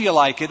I feel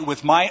like it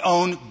with my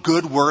own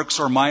good works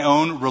or my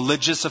own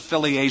religious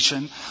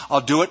affiliation,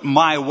 I'll do it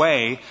my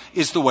way,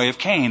 is the way of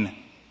Cain.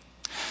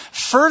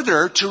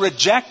 Further, to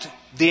reject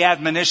the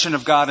admonition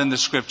of God in the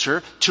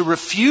Scripture, to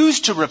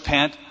refuse to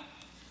repent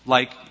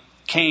like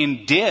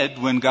Cain did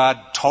when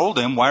God told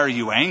him, why are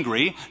you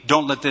angry?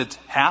 Don't let that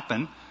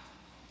happen,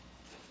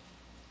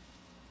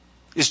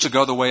 is to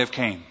go the way of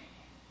Cain.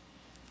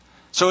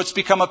 So it's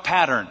become a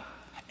pattern,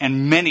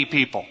 and many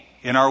people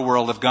in our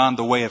world have gone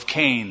the way of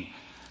Cain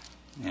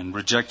in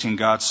rejecting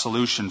God's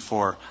solution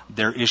for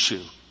their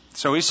issue.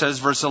 So he says,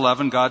 verse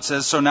 11, God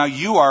says, so now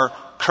you are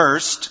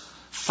cursed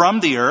from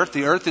the earth.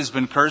 The earth has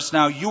been cursed.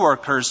 Now you are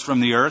cursed from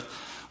the earth,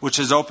 which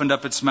has opened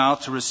up its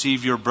mouth to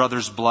receive your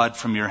brother's blood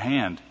from your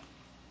hand.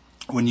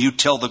 When you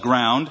till the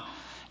ground,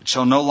 it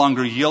shall no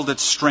longer yield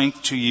its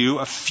strength to you.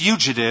 A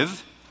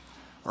fugitive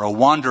or a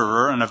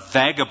wanderer and a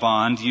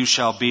vagabond you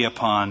shall be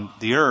upon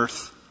the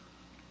earth.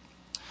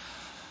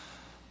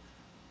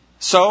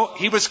 So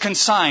he was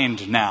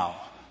consigned now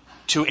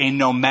to a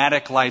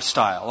nomadic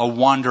lifestyle, a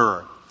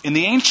wanderer. In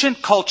the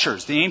ancient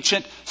cultures, the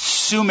ancient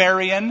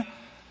Sumerian,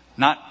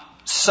 not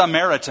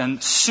Samaritan,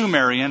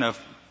 Sumerian of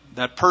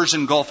that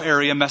Persian Gulf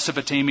area,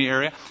 Mesopotamia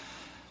area,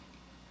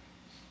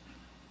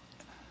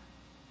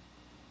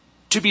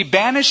 to be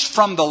banished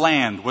from the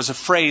land was a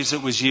phrase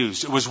that was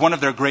used. It was one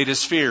of their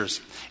greatest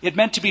fears. It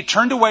meant to be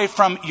turned away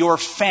from your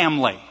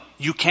family.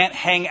 You can't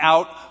hang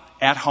out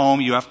at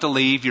home. You have to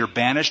leave. You're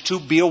banished to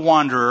be a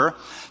wanderer.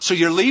 So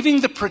you're leaving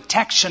the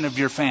protection of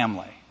your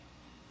family.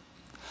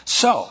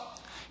 So,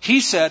 he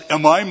said,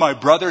 am I my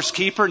brother's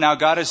keeper? Now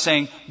God is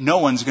saying, no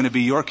one's going to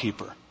be your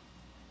keeper.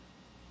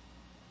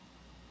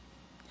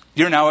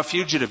 You're now a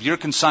fugitive. You're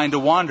consigned to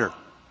wander.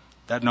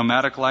 That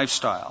nomadic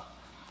lifestyle.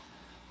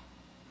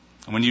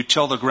 And when you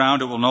till the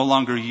ground, it will no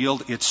longer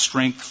yield its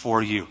strength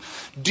for you.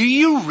 Do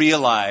you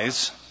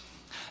realize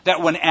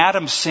that when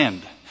Adam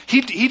sinned,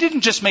 he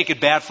didn't just make it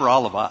bad for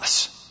all of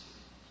us.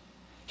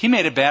 He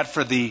made it bad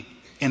for the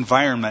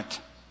environment.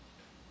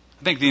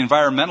 I think the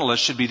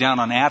environmentalists should be down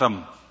on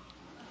Adam.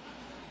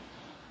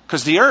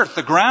 Because the earth,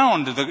 the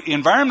ground, the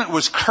environment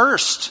was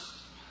cursed.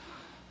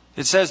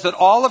 It says that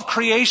all of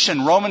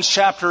creation, Romans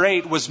chapter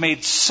 8, was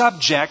made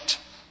subject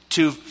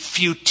to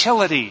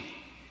futility.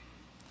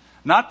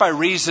 Not by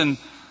reason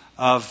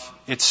of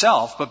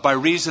itself, but by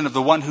reason of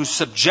the one who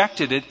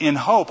subjected it in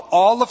hope.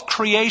 All of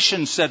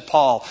creation, said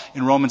Paul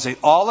in Romans 8,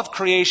 all of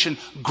creation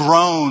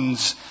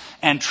groans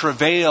and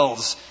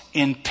travails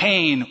in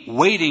pain,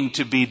 waiting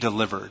to be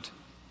delivered.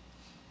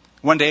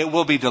 One day it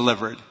will be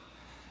delivered.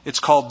 It's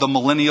called the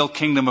millennial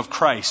kingdom of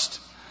Christ.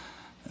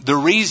 The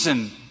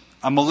reason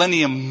a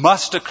millennium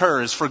must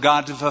occur is for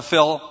God to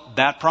fulfill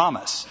that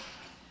promise.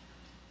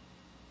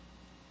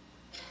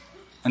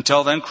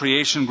 Until then,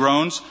 creation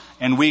groans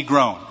and we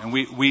groan. And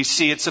we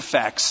see its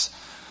effects.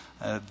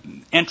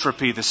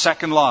 Entropy, the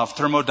second law of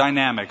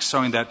thermodynamics,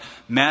 showing that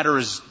matter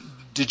is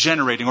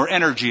degenerating, or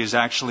energy is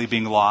actually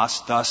being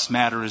lost, thus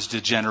matter is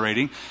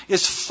degenerating,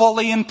 is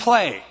fully in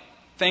play.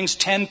 Things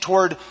tend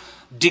toward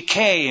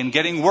decay and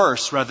getting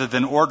worse rather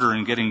than order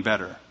and getting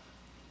better.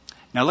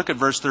 Now look at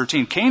verse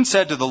 13. Cain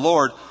said to the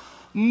Lord,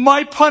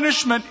 my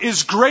punishment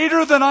is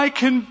greater than I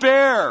can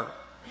bear.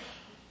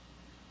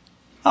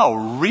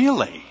 Oh,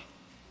 really?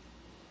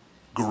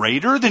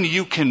 Greater than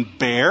you can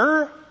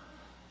bear?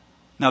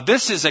 Now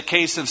this is a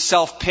case of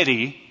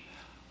self-pity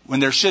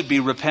when there should be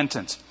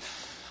repentance.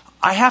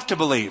 I have to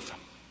believe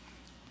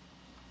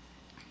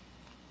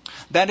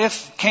that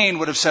if Cain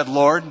would have said,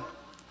 Lord,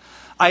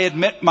 I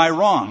admit my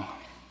wrong.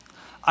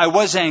 I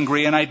was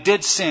angry and I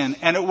did sin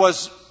and it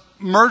was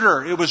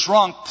murder. It was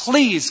wrong.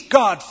 Please,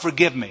 God,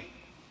 forgive me.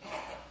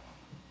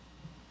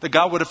 That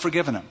God would have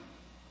forgiven him.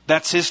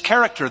 That's his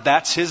character.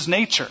 That's his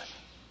nature.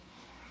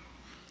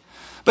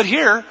 But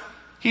here,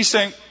 he's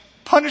saying,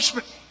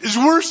 punishment is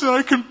worse than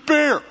I can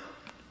bear.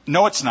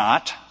 No, it's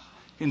not.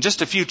 In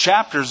just a few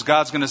chapters,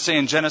 God's going to say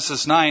in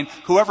Genesis 9,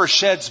 whoever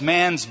sheds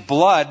man's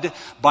blood,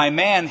 by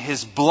man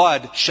his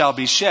blood shall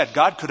be shed.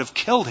 God could have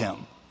killed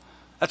him.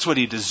 That's what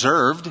he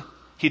deserved.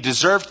 He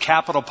deserved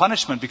capital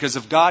punishment because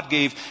if God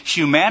gave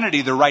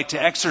humanity the right to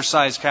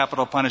exercise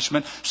capital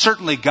punishment,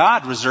 certainly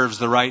God reserves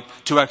the right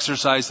to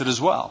exercise it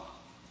as well.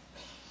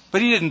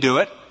 But he didn't do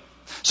it.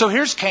 So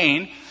here's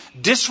Cain,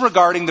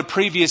 disregarding the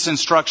previous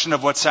instruction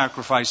of what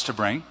sacrifice to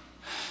bring.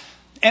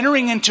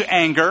 entering into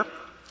anger,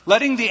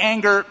 letting the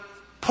anger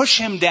push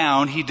him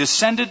down, he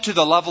descended to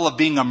the level of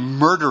being a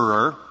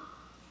murderer.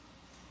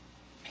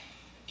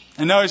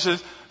 And now he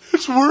says,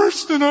 it's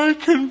worse than I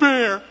can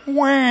bear.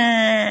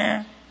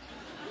 Wah.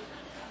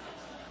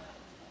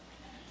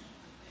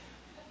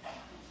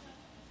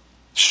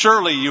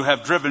 Surely you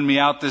have driven me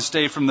out this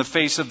day from the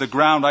face of the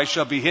ground. I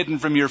shall be hidden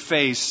from your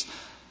face,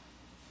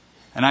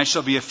 and I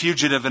shall be a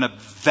fugitive and a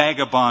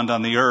vagabond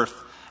on the earth.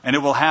 And it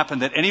will happen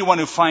that anyone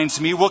who finds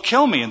me will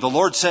kill me. And the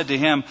Lord said to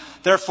him,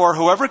 therefore,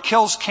 whoever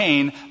kills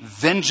Cain,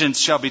 vengeance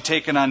shall be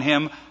taken on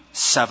him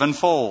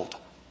sevenfold.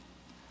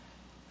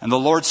 And the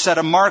Lord set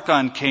a mark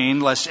on Cain,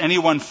 lest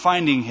anyone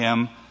finding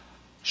him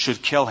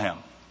should kill him.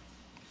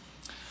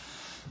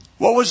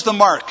 What was the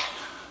mark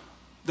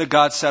that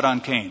God set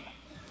on Cain?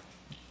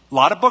 A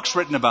lot of books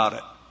written about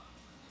it.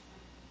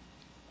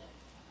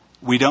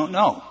 We don't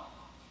know.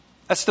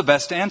 That's the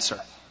best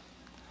answer.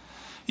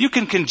 You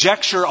can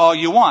conjecture all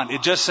you want.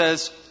 It just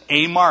says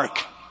a mark.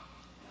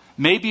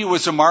 Maybe it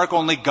was a mark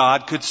only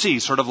God could see,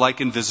 sort of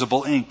like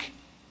invisible ink.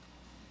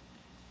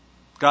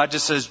 God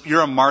just says,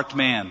 you're a marked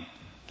man.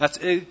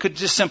 It could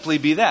just simply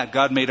be that.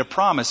 God made a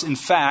promise. In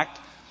fact,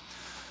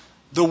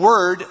 the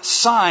word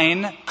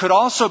sign could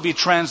also be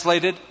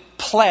translated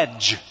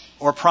pledge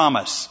or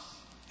promise.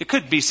 It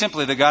could be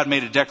simply that God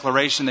made a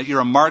declaration that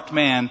you're a marked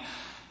man,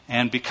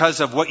 and because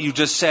of what you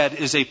just said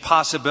is a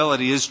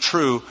possibility, is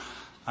true,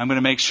 I'm going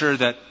to make sure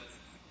that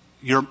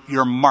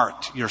you're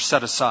marked, you're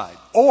set aside.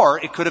 Or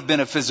it could have been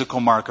a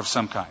physical mark of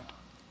some kind.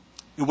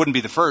 It wouldn't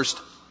be the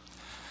first.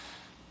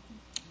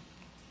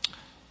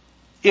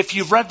 If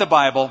you've read the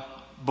Bible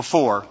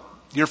before,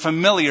 you're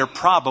familiar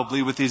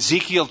probably with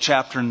Ezekiel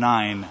chapter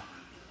 9.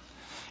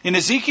 In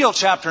Ezekiel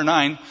chapter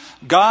 9,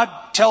 God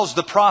tells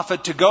the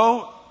prophet to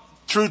go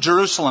through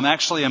Jerusalem,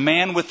 actually a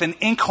man with an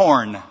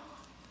inkhorn,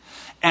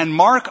 and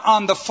mark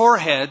on the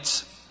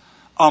foreheads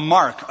a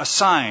mark, a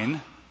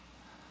sign,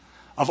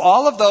 of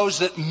all of those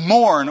that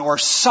mourn or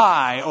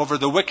sigh over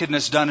the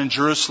wickedness done in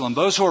Jerusalem,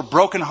 those who are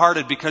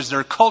brokenhearted because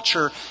their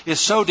culture is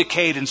so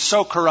decayed and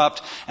so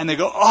corrupt, and they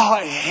go, oh,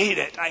 I hate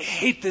it. I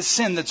hate this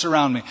sin that's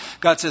around me.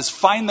 God says,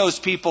 find those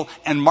people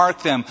and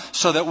mark them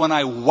so that when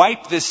I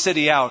wipe this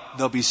city out,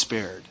 they'll be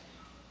spared.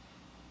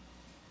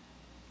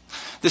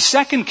 The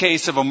second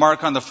case of a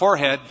mark on the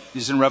forehead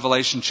is in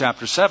Revelation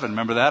chapter 7.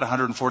 Remember that?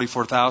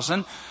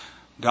 144,000.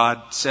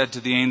 God said to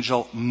the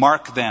angel,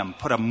 mark them,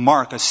 put a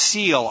mark, a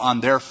seal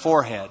on their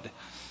forehead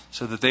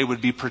so that they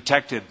would be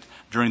protected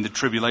during the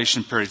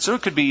tribulation period. So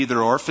it could be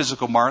either or,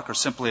 physical mark or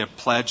simply a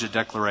pledge, a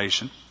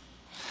declaration.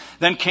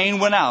 Then Cain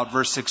went out,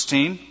 verse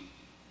 16,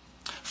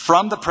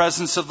 from the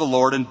presence of the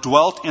Lord and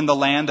dwelt in the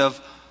land of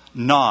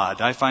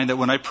Nod. I find that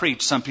when I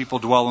preach, some people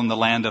dwell in the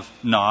land of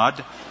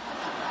Nod,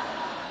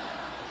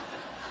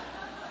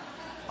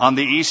 on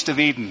the east of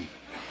Eden.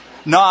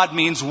 Nod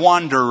means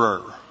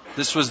wanderer.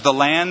 This was the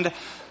land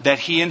that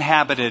he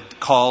inhabited,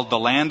 called the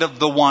land of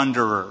the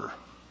wanderer.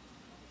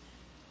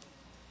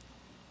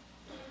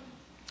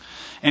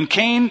 And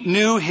Cain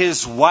knew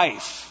his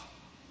wife.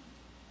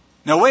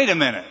 Now wait a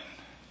minute.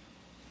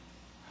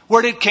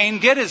 Where did Cain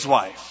get his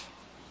wife?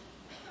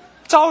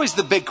 It's always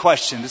the big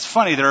question. It's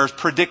funny, there are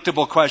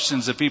predictable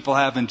questions that people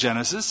have in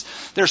Genesis.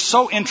 They're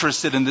so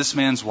interested in this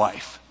man's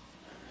wife.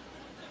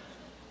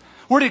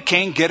 Where did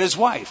Cain get his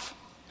wife?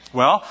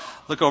 Well,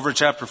 look over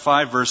chapter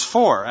 5, verse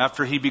 4.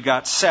 After he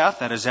begot Seth,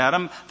 that is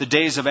Adam, the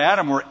days of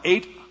Adam were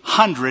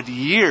 800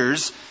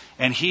 years,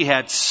 and he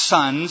had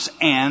sons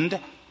and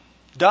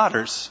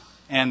daughters.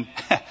 And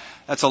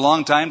that's a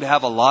long time to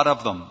have a lot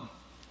of them.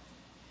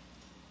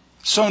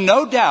 So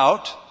no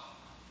doubt,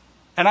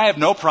 and I have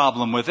no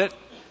problem with it,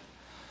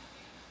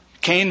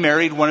 Cain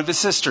married one of his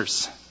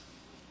sisters,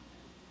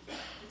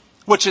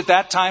 which at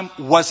that time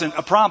wasn't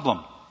a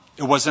problem.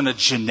 It wasn't a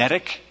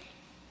genetic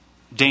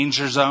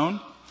danger zone.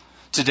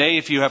 Today,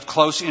 if you have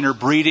close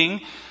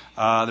interbreeding,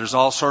 there's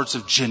all sorts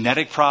of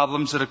genetic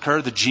problems that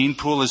occur. The gene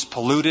pool is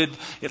polluted.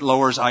 It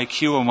lowers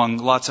IQ, among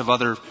lots of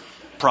other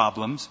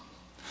problems.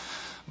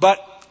 But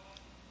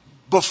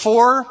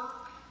before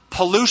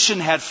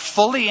pollution had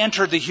fully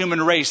entered the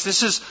human race,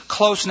 this is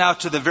close now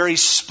to the very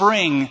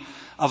spring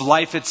of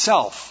life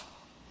itself.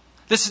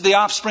 This is the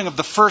offspring of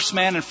the first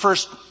man and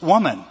first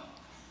woman.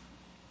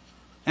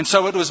 And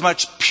so it was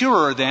much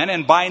purer then,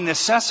 and by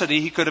necessity,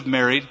 he could have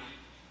married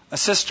a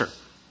sister.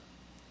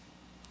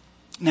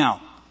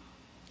 Now,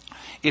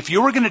 if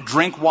you were going to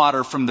drink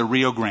water from the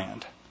Rio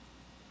Grande,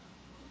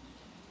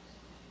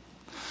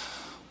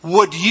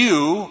 would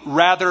you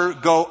rather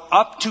go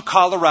up to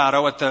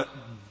Colorado at the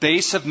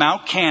base of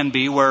Mount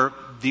Canby, where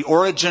the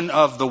origin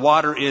of the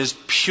water is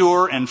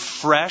pure and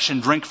fresh,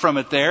 and drink from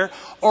it there?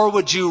 Or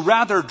would you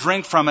rather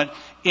drink from it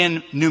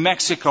in New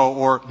Mexico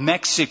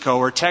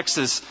or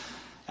Texas,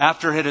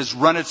 after it has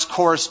run its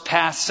course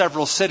past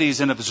several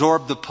cities and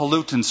absorbed the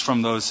pollutants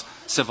from those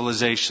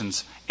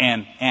civilizations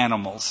and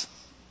animals?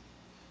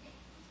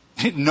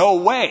 No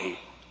way.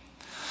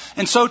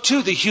 And so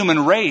too, the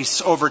human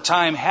race over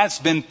time has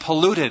been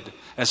polluted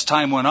as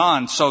time went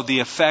on. So the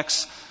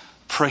effects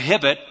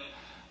prohibit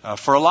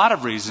For a lot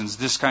of reasons,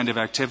 this kind of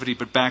activity,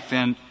 but back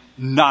then,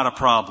 not a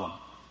problem.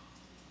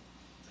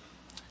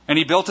 And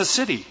he built a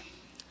city.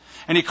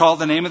 And he called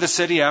the name of the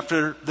city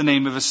after the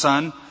name of his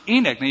son,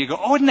 Enoch. Now you go,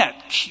 oh,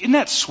 isn't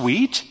that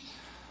sweet?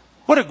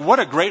 What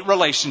a great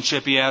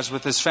relationship he has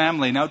with his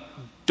family. Now,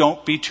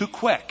 don't be too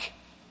quick.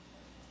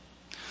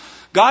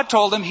 God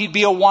told him he'd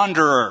be a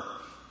wanderer.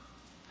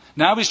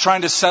 Now he's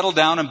trying to settle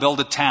down and build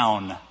a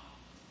town.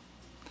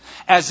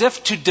 As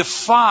if to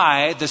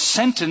defy the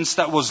sentence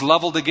that was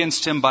leveled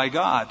against him by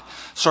God.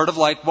 Sort of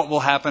like what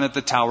will happen at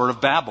the Tower of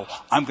Babel.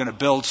 I'm going to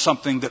build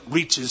something that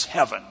reaches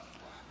heaven.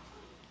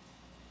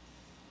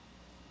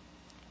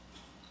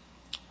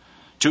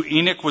 To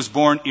Enoch was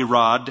born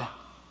Irad,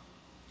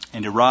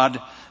 and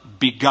Irad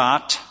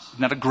begot.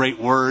 Isn't that a great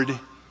word?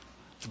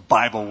 It's a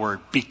Bible word,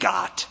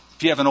 begot.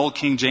 If you have an old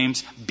King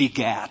James,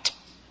 begat.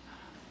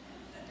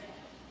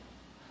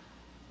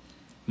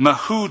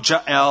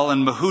 Mehujael,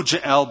 and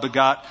Mehujael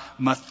begot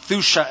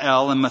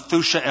Methushael, and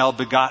Methushael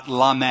begot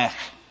Lamech,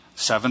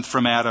 seventh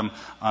from Adam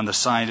on the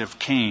side of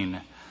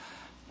Cain.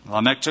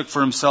 Lamech took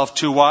for himself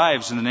 2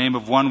 wives, and the name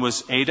of one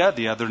was Ada,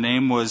 the other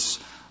name was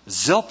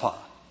Zilpah,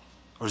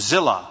 or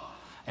Zillah.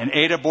 And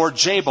Ada bore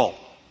Jabal.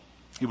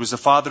 He was the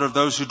father of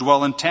those who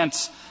dwell in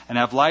tents and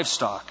have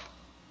livestock.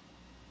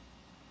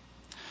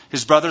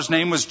 His brother's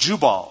name was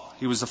Jubal.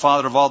 He was the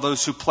father of all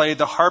those who played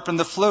the harp and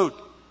the flute.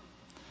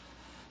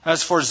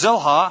 As for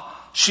Zilhah,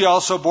 she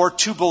also bore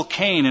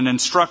Tubal-Cain, an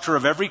instructor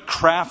of every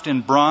craft in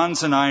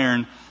bronze and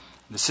iron.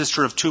 The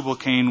sister of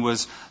Tubal-Cain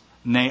was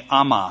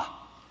Naamah.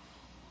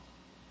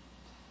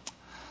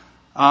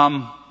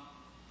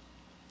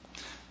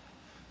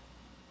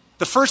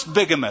 The first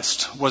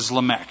bigamist was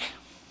Lamech.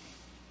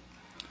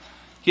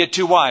 He had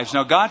 2 wives.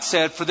 Now God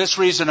said, for this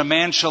reason a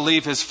man shall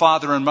leave his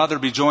father and mother,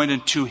 be joined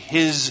unto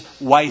his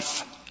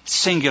wife,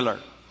 singular.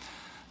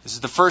 This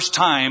is the first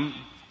time,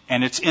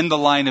 and it's in the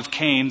line of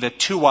Cain, that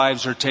 2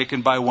 wives are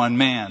taken by 1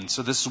 man.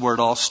 So this is where it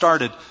all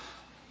started.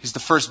 He's the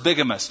first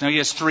bigamist. Now he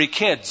has 3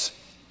 kids.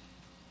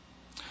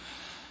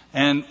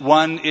 And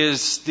one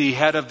is the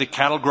head of the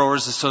Cattle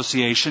Growers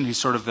Association. He's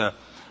sort of the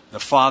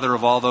father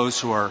of all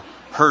those who are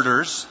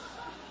herders.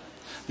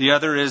 The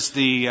other is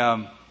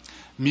the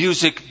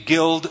Music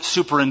Guild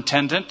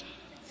Superintendent,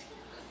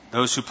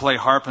 those who play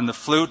harp and the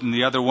flute, and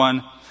the other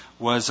one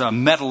was a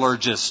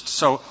metallurgist.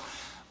 So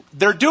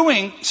they're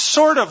doing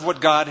sort of what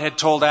God had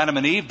told Adam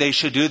and Eve they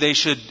should do. They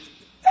should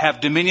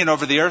have dominion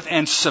over the earth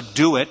and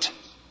subdue it.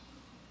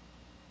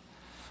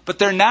 But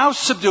they're now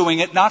subduing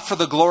it not for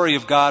the glory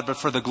of God, but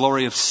for the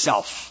glory of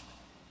self.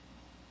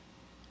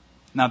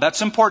 Now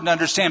that's important to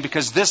understand,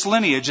 because this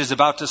lineage is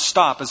about to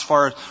stop as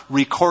far as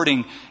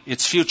recording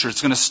its future.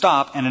 It's going to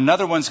stop, and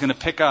another one's going to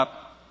pick up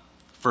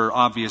for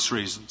obvious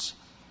reasons.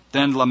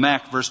 Then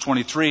Lamech, verse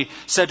 23,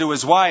 said to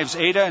his wives,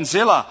 Ada and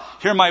Zillah,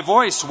 hear my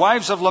voice.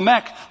 Wives of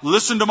Lamech,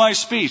 listen to my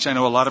speech. I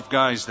know a lot of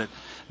guys that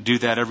do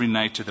that every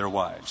night to their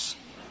wives.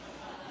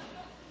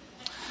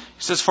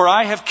 He says, for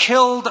I have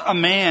killed a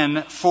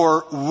man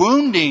for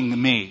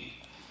wounding me.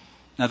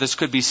 Now this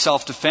could be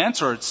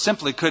self-defense, or it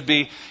simply could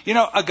be,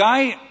 a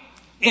guy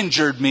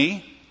injured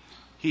me.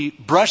 He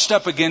brushed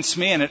up against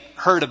me and it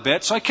hurt a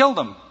bit, so I killed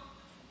him.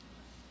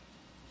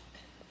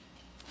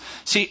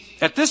 See,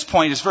 at this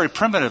point, it's very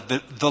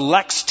primitive. The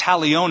lex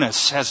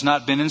talionis has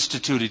not been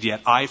instituted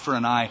yet. Eye for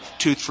an eye,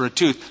 tooth for a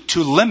tooth,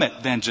 to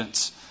limit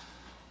vengeance.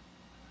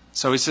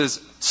 So he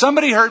says,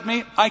 somebody hurt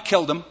me, I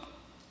killed him.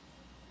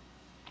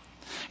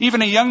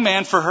 Even a young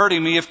man for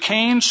hurting me, if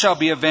Cain shall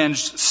be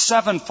avenged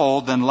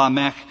 7-fold, then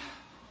Lamech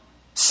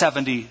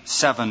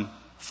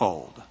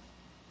 77-fold.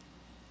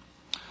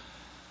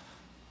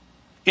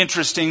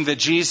 Interesting that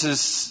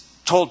Jesus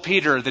told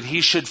Peter that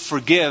he should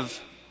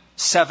forgive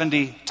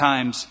 70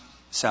 times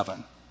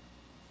 7.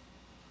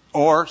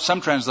 Or,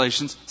 some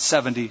translations,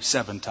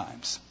 77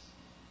 times.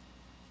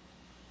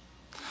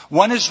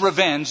 One is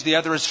revenge, the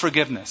other is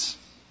forgiveness.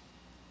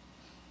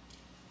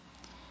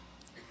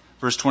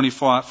 Verse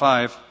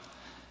 25,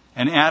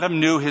 and Adam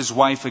knew his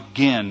wife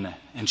again,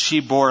 and she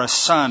bore a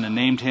son and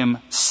named him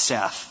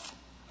Seth,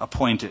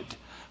 appointed.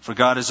 For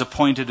God has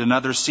appointed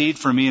another seed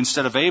for me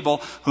instead of Abel,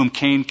 whom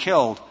Cain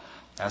killed.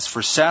 As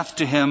for Seth,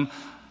 to him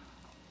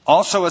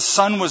also a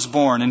son was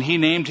born, and he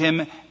named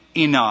him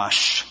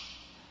Enosh.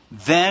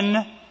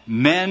 Then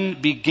men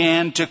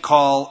began to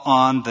call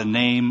on the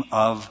name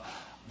of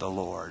the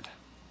Lord.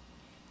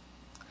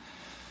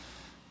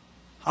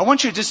 I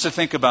want you just to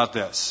think about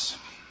this.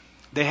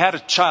 They had a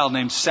child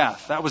named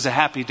Seth. That was a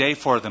happy day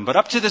for them. But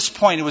up to this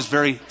point, it was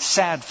very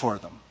sad for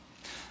them.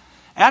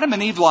 Adam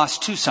and Eve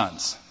lost 2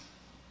 sons.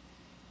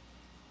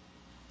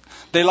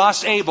 They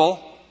lost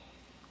Abel.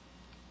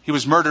 He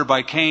was murdered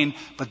by Cain.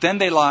 But then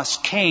they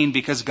lost Cain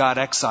because God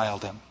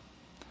exiled him.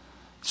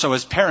 So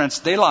as parents,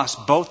 they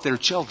lost both their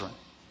children.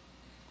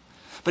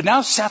 But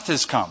now Seth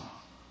has come.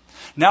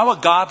 Now a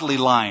godly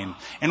line.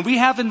 And we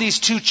have in these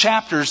 2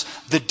 chapters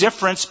the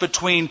difference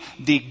between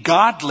the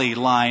godly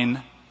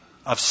line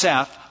of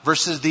Seth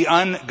versus the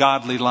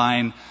ungodly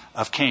line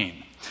of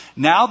Cain.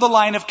 Now the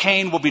line of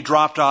Cain will be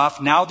dropped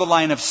off. Now the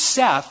line of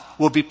Seth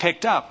will be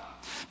picked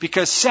up.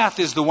 because Seth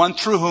is the one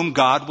through whom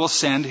God will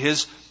send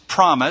his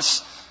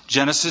promise.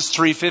 Genesis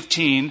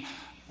 3:15,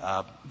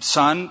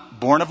 son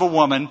born of a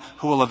woman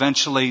who will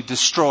eventually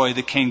destroy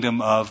the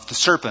kingdom of the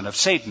serpent, of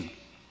Satan.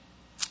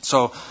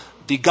 So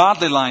the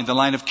godly line, the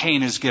line of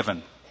Cain, is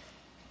given.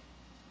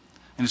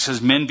 And it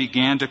says, men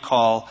began to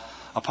call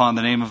upon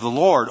the name of the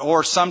Lord.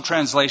 Or some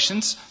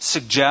translations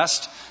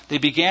suggest they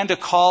began to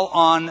call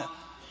on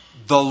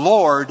the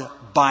Lord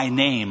by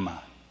name.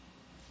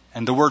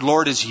 And the word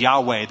Lord is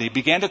Yahweh. They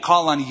began to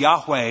call on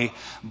Yahweh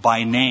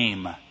by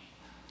name.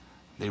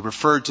 They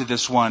referred to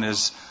this one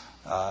as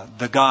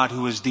the God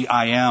who is the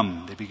I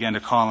Am. They began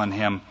to call on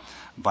him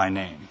by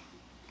name.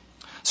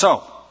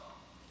 So,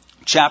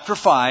 chapter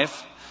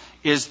 5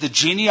 is the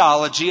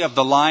genealogy of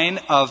the line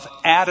of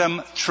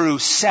Adam through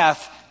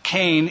Seth.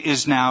 Cain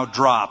is now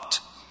dropped.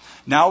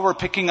 Now we're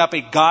picking up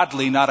a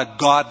godly, not a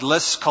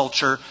godless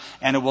culture,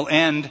 and it will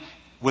end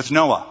with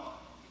Noah,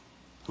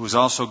 who is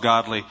also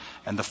godly,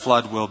 and the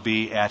flood will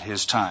be at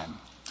his time.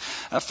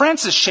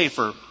 Francis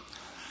Schaeffer,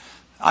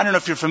 I don't know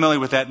if you're familiar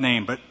with that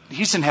name, but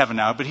he's in heaven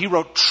now, but he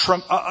wrote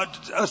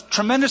a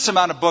tremendous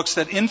amount of books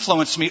that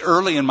influenced me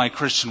early in my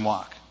Christian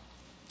walk.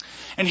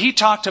 And he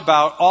talked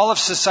about all of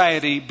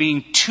society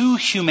being two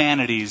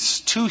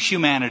humanities.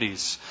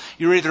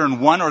 You're either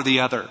in one or the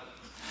other.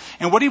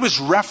 And what he was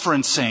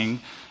referencing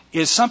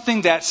is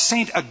something that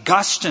St.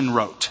 Augustine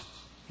wrote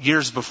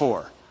years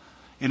before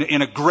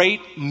in a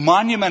great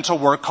monumental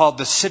work called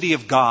The City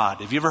of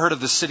God. Have you ever heard of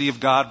The City of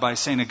God by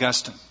St.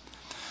 Augustine?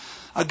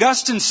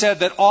 Augustine said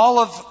that all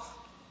of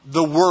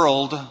the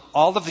world,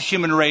 all of the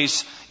human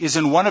race is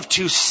in one of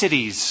two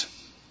cities,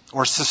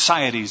 or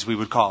societies we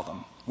would call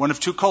them. One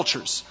of two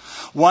cultures.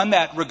 One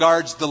that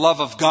regards the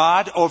love of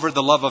God over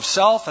the love of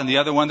self, and the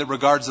other one that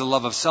regards the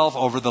love of self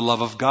over the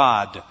love of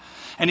God.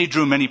 And he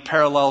drew many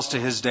parallels to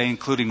his day,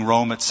 including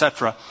Rome,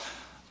 etc.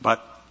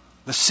 But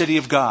the city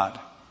of God.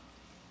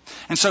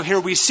 And so here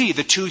we see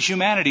the two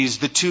humanities,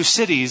 the two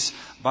cities,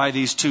 by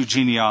these two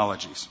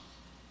genealogies.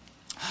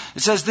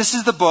 It says this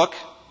is the book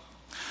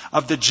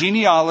of the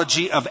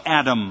genealogy of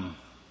Adam.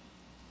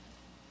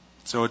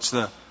 So it's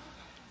the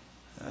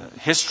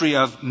history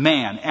of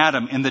man,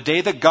 Adam. In the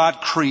day that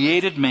God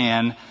created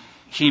man,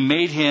 he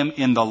made him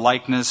in the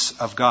likeness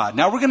of God.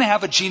 Now we're going to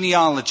have a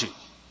genealogy.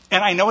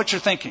 And I know what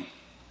you're thinking.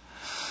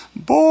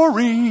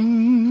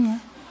 Boring.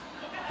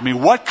 I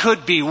mean, what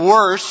could be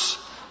worse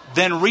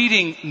than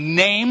reading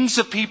names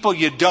of people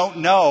you don't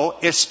know,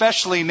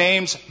 especially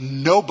names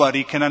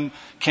nobody can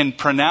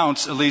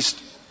pronounce, at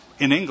least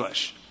in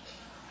English?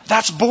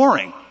 That's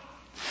boring.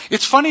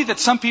 It's funny that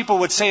some people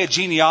would say a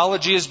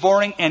genealogy is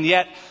boring, and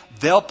yet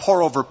they'll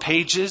pore over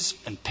pages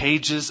and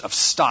pages of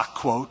stock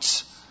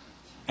quotes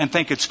and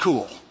think it's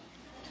cool.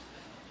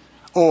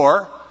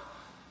 Or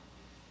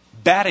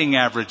batting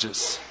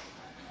averages.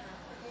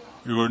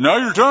 You go, now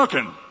you're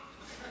talking.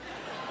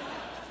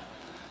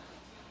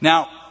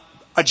 Now,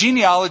 a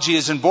genealogy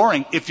isn't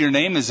boring if your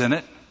name is in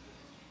it.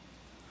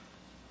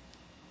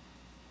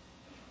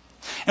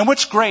 And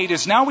what's great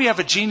is now we have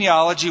a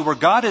genealogy where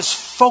God is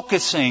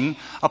focusing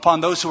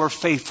upon those who are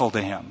faithful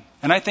to Him.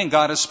 And I think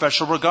God has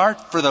special regard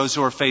for those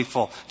who are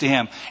faithful to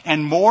Him.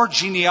 And more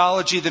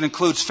genealogy that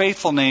includes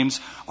faithful names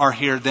are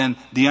here than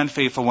the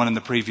unfaithful one in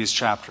the previous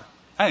chapter.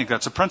 I think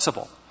that's a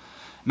principle.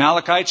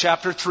 Malachi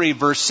chapter 3,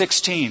 verse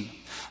 16.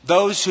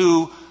 Those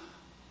who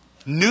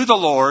knew the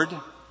Lord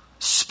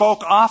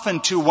spoke often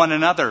to one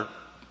another,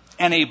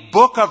 and a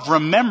book of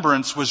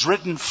remembrance was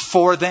written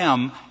for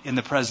them in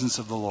the presence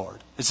of the Lord.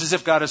 It's as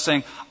if God is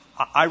saying,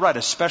 I write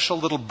a special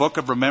little book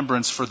of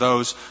remembrance for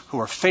those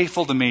who are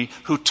faithful to me,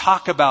 who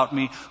talk about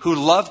me, who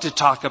love to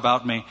talk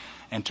about me,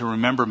 and to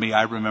remember me,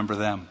 I remember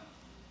them.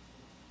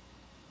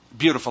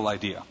 Beautiful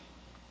idea.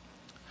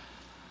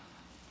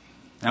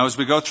 Now, as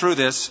we go through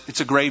this, it's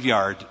a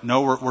graveyard.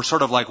 No, we're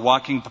sort of like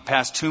walking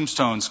past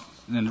tombstones,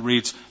 and it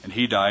reads, and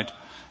he died,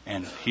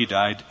 and he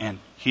died, and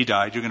he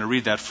died. You're going to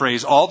read that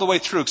phrase all the way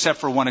through, except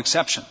for one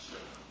exception.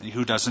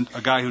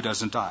 A guy who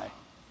doesn't die.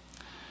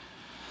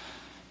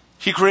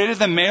 He created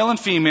them male and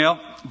female,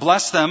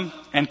 blessed them,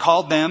 and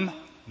called them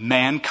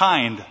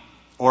mankind.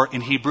 Or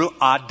in Hebrew,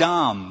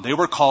 Adam. They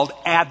were called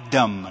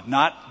Adam.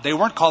 They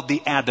weren't called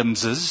the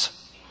Adamses.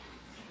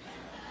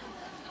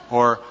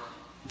 Or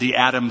the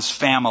Adams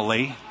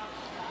family.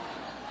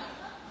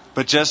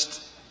 But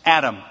just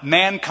Adam.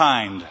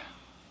 Mankind.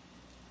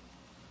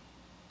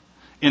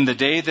 In the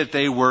day that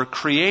they were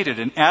created.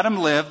 And Adam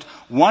lived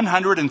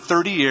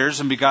 130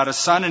 years and begot a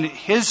son in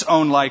his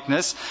own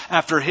likeness,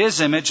 after his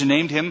image, and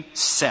named him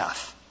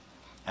Seth.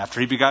 After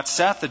he begot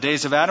Seth, the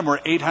days of Adam were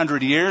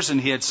 800 years,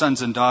 and he had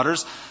sons and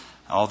daughters.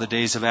 All the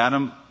days of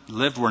Adam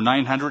lived were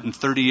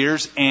 930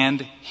 years,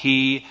 and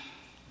he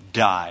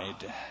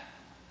died.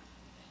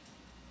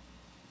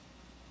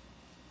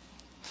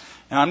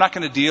 Now, I'm not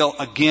going to deal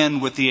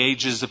again with the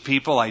ages of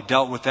people. I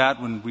dealt with that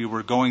when we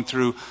were going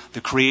through the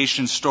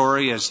creation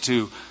story as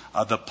to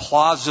the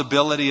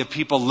plausibility of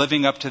people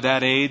living up to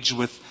that age,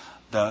 with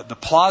the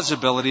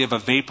plausibility of a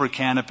vapor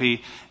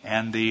canopy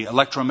and the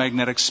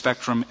electromagnetic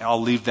spectrum.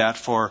 I'll leave that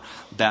for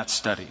that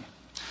study.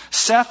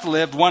 Seth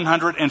lived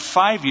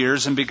 105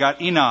 years and begot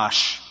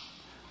Enosh.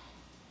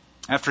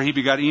 After he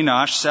begot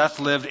Enosh, Seth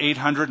lived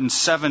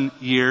 807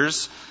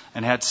 years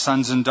and had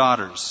sons and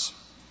daughters.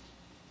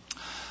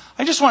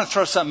 I just want to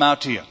throw something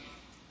out to you.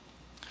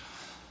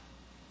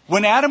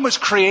 When Adam was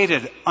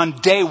created on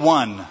day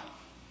one,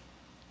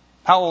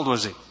 how old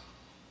was he?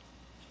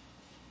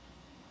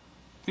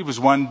 He was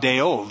 1 day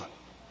old.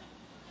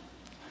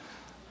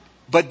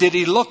 But did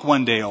he look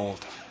 1 day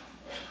old?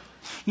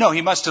 No,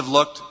 he must have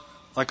looked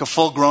like a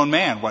full-grown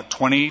man.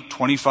 20,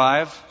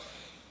 25?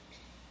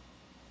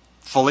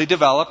 Fully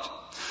developed.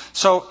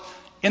 So,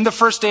 in the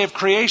first day of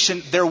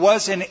creation, there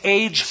was an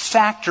age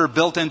factor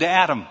built into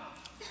Adam,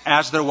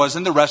 as there was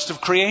in the rest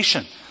of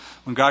creation.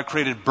 When God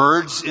created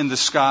birds in the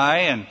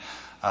sky and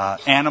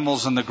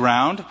animals on the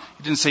ground,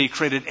 He didn't say He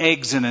created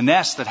eggs in a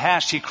nest that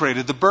hatched. He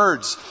created the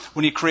birds.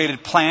 When He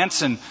created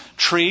plants and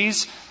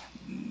trees,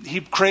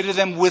 He created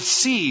them with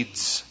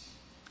seeds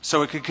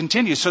so it could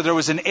continue. So there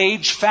was an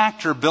age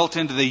factor built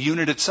into the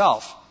unit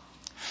itself.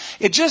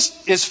 It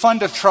just is fun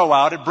to throw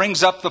out. It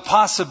brings up the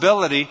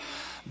possibility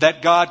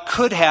that God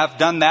could have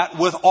done that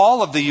with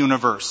all of the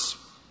universe.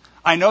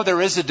 I know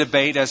there is a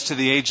debate as to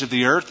the age of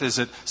the earth. Is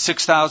it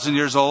 6,000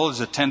 years old?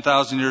 Is it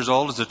 10,000 years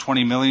old? Is it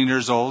 20 million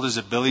years old? Is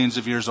it billions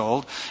of years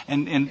old?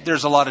 And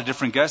there's a lot of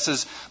different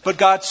guesses. But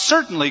God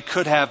certainly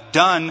could have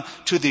done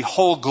to the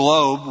whole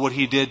globe what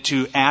He did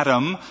to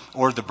Adam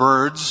or the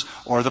birds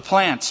or the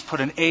plants. Put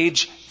an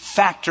age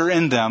factor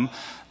in them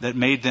that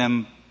made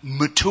them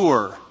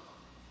mature,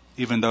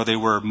 even though they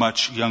were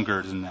much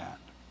younger than that.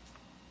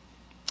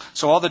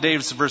 So all the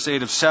days, verse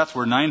 8, of Seth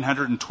were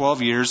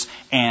 912 years,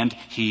 and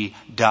he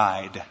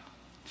died.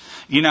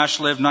 Enosh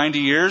lived 90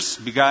 years,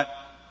 begot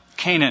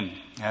Canaan.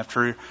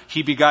 After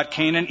he begot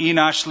Canaan,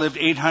 Enosh lived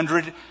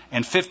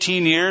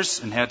 815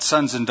 years and had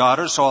sons and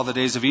daughters. So all the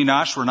days of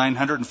Enosh were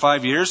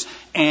 905 years,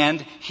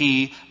 and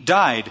he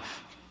died.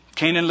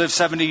 Canaan lived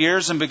 70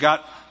 years and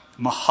begot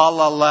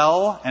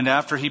Mahalalel. And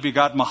after he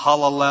begot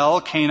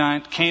Mahalalel,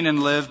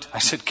 Canaan lived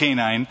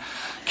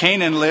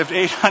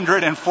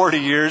 840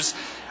 years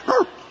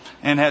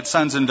and had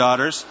sons and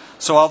daughters.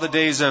 So all the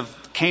days of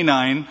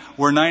Cain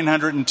were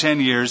 910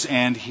 years,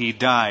 and he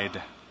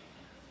died.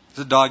 It's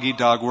a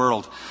dog-eat-dog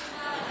world.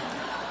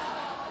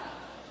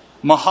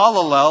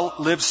 Mahalalel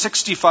lived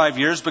 65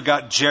 years,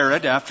 begot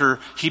Jared. After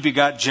he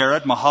begot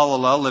Jared,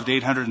 Mahalalel lived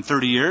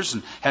 830 years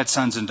and had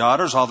sons and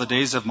daughters. All the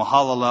days of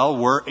Mahalalel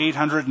were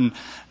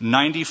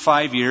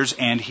 895 years,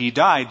 and he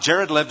died.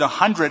 Jared lived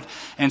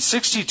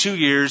 162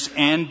 years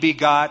and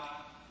begot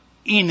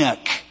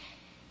Enoch.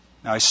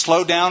 Now I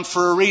slowed down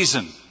for a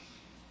reason.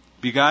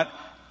 Begot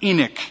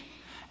Enoch.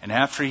 And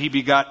after he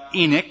begot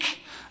Enoch,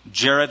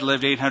 Jared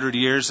lived 800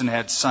 years and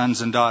had sons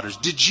and daughters.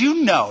 Did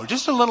you know,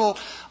 just a little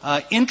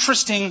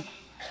interesting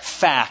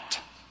fact,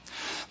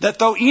 that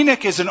though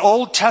Enoch is an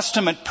Old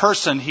Testament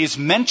person, he's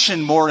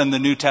mentioned more in the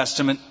New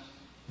Testament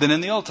than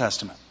in the Old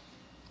Testament.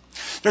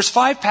 There's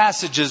 5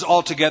 passages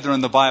altogether in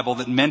the Bible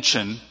that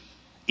mention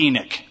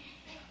Enoch.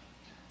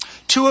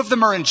 2 of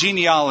them are in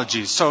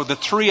genealogies, so the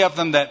 3 of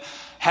them that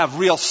have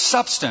real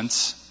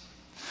substance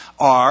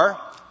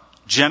are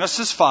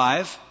Genesis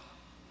 5.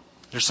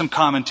 There's some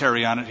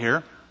commentary on it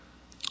here.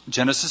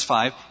 Genesis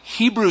 5,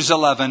 Hebrews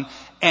 11,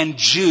 and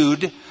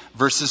Jude,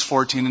 verses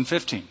 14 and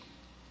 15.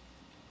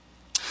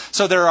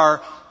 So there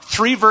are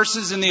 3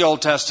 verses in the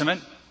Old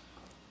Testament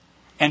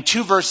and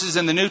 2 verses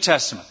in the New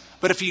Testament.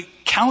 But if you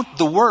count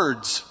the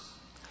words,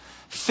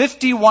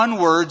 51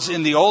 words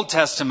in the Old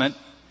Testament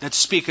that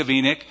speak of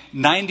Enoch,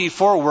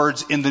 94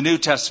 words in the New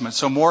Testament.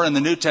 So more in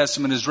the New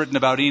Testament is written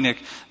about Enoch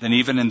than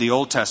even in the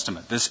Old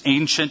Testament. This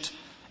ancient,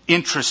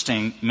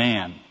 interesting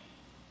man.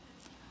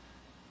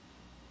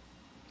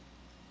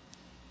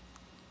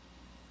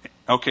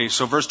 Okay,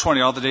 so verse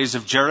 20, all the days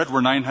of Jared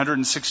were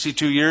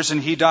 962 years,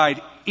 and he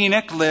died.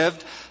 Enoch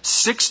lived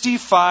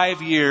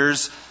 65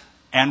 years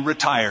and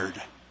retired.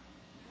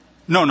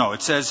 No,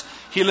 it says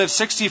he lived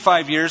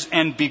 65 years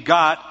and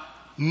begot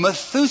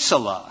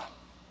Methuselah.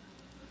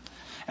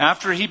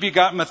 After he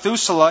begot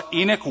Methuselah,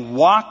 Enoch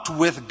walked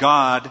with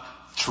God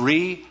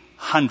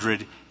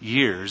 300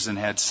 years and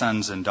had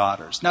sons and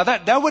daughters. Now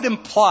that would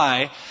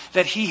imply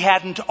that he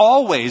hadn't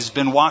always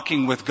been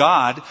walking with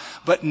God,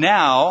 but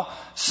now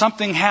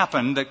something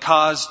happened that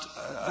caused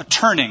a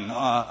turning,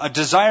 a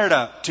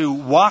desire to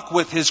walk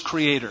with his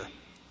Creator.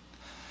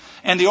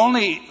 And the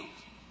only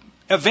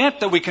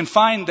event that we can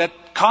find that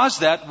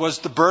caused that was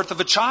the birth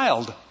of a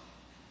child.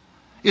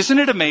 Isn't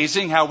it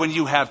amazing how when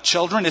you have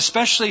children,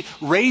 especially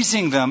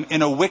raising them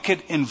in a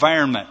wicked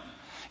environment,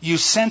 you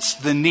sense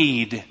the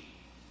need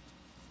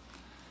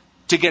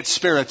to get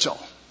spiritual?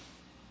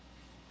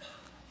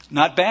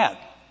 Not bad.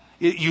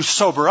 You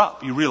sober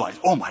up. You realize,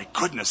 oh my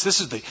goodness, this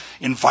is the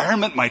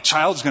environment my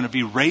child's going to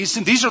be raised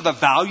in. These are the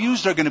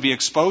values they're going to be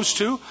exposed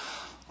to.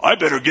 I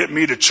better get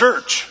me to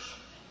church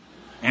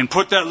and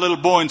put that little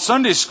boy in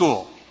Sunday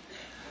school.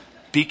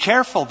 Be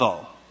careful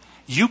though.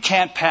 You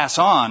can't pass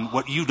on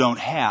what you don't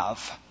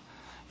have.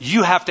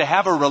 You have to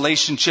have a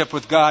relationship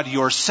with God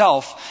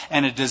yourself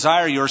and a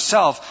desire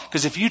yourself,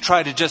 because if you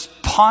try to just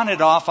pawn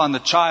it off on the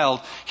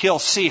child, he'll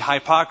see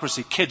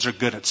hypocrisy. Kids are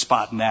good at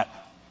spotting that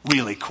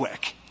really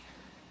quick.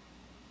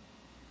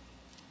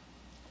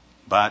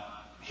 But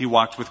he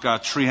walked with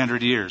God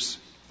 300 years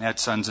and had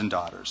sons and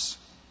daughters.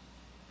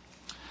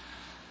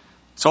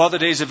 So all the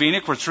days of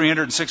Enoch were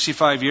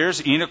 365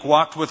 years. Enoch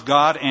walked with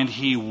God, and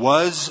he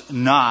was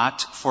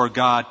not, for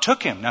God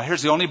took him. Now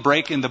here's the only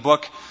break in the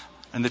book,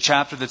 in the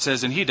chapter that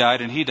says, and he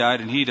died, and he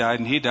died, and he died,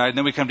 and he died. And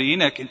then we come to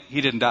Enoch, and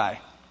he didn't die.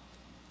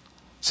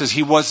 It says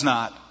he was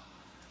not,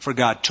 for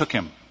God took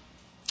him.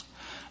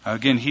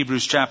 Again,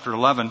 Hebrews chapter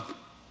 11,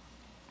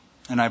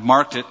 and I've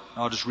marked it.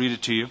 I'll just read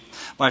it to you.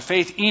 By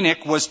faith,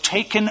 Enoch was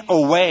taken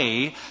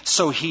away,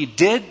 so he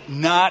did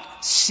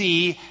not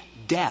see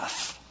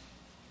death.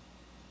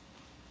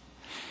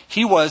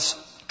 He was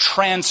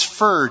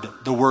transferred,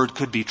 the word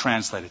could be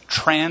translated.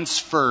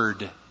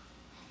 Transferred.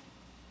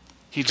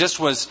 He just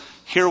was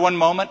here one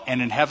moment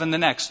and in heaven the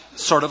next,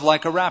 sort of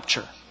like a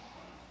rapture.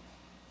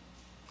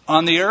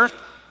 On the earth,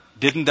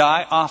 didn't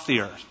die, off the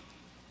earth.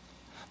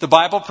 The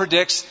Bible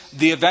predicts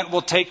the event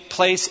will take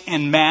place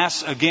en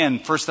masse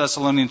again. 1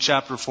 Thessalonians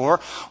chapter 4,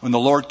 when the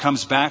Lord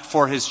comes back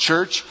for his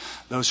church,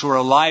 those who are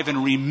alive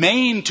and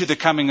remain to the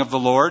coming of the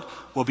Lord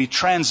will be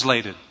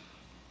translated,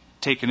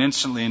 taken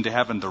instantly into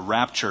heaven. The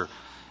rapture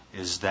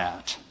is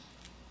that.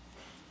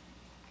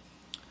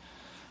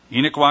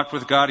 Enoch walked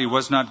with God. He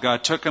was not.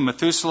 God took him.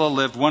 Methuselah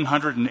lived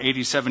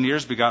 187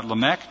 years, begot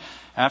Lamech.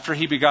 After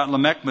he begot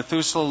Lamech,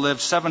 Methuselah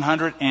lived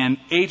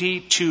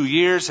 782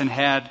 years and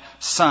had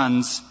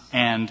sons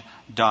and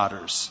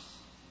daughters.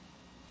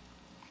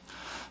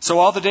 So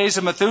all the days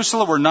of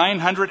Methuselah were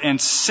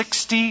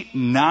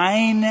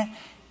 969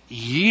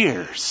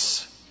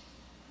 years.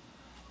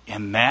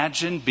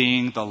 Imagine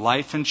being the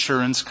life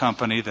insurance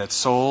company that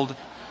sold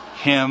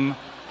him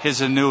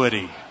his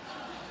annuity.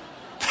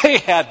 They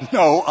had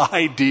no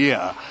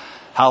idea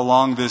how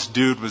long this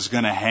dude was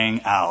going to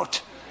hang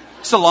out.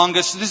 It's the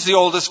longest, this is the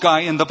oldest guy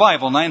in the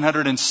Bible,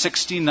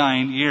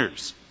 969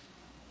 years.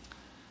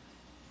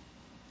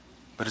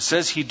 But it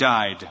says he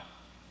died.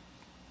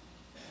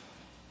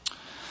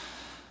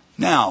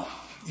 Now,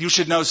 you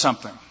should know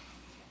something.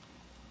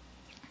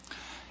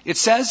 It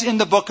says in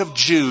the book of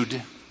Jude,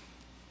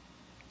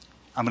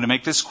 I'm going to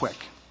make this quick.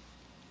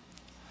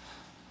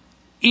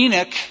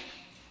 Enoch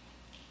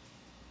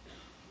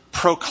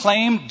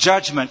proclaimed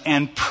judgment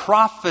and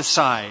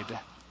prophesied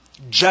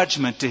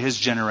judgment to his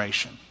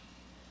generation.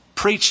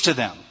 Preached to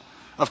them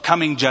of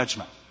coming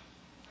judgment.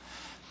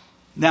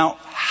 Now,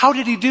 how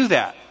did he do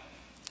that?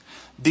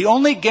 The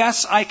only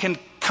guess I can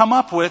come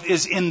up with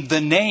is in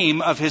the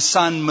name of his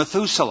son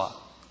Methuselah,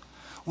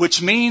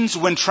 which means,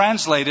 when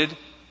translated,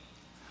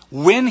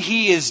 when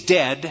he is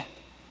dead,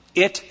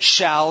 it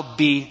shall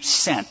be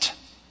sent.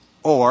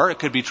 Or it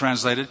could be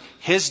translated,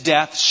 his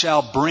death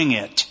shall bring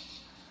it.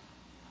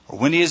 Or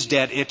when he is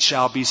dead, it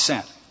shall be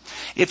sent.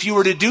 If you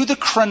were to do the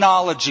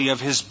chronology of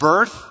his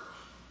birth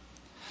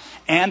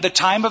and the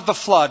time of the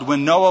flood,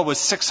 when Noah was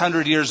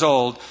 600 years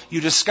old,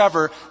 you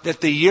discover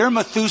that the year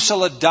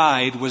Methuselah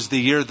died was the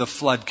year the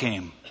flood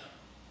came.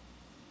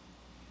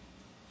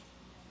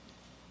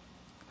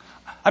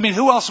 I mean,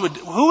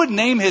 who would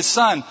name his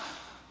son,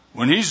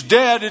 when he's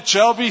dead, it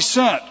shall be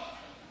sent?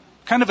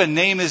 What kind of a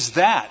name is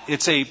that?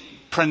 It's a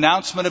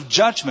pronouncement of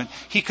judgment.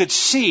 He could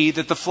see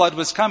that the flood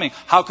was coming.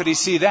 How could he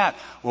see that?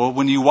 Well,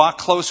 when you walk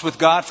close with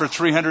God for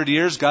 300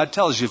 years, God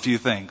tells you a few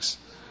things.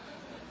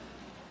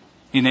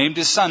 He named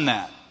his son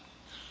that.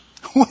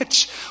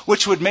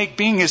 Which would make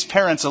being his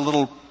parents a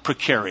little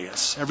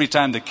precarious. Every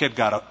time the kid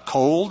got a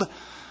cold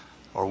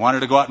or wanted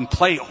to go out and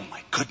play, oh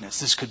my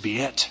goodness, this could be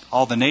it.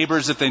 All the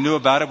neighbors, if they knew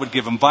about it, would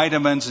give him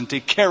vitamins and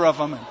take care of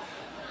him.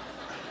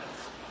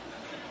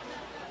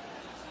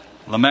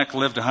 Lamech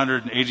lived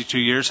 182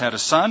 years, had a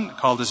son,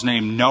 called his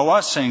name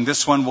Noah, saying,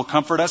 this one will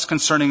comfort us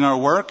concerning our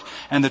work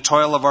and the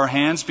toil of our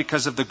hands,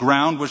 because of the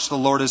ground which the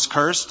Lord has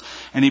cursed.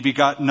 And he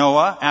begot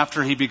Noah.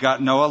 After he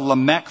begot Noah,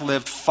 Lamech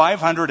lived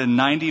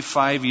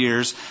 595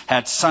 years,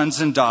 had sons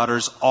and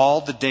daughters.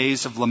 All the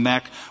days of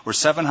Lamech were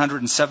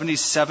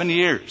 777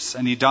 years,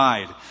 and he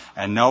died.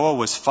 And Noah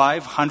was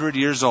 500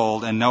 years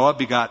old, and Noah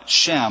begot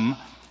Shem,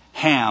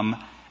 Ham,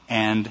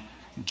 and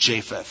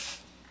Japheth.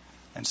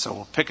 And so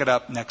we'll pick it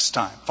up next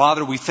time.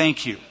 Father, we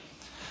thank you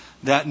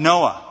that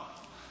Noah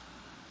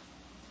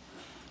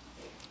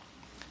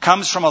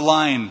comes from a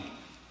line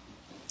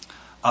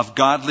of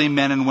godly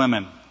men and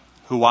women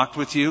who walked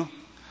with you,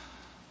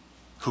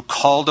 who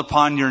called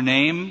upon your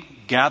name,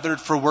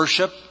 gathered for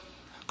worship,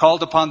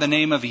 called upon the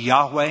name of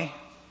Yahweh,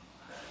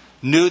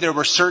 knew there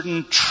were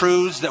certain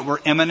truths that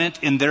were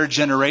imminent in their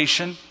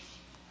generation,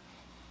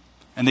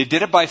 and they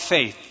did it by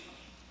faith.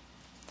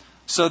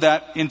 So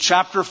that in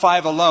chapter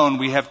 5 alone,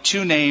 we have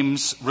 2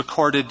 names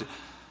recorded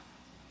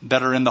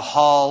that are in the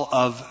hall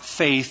of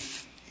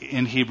faith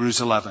in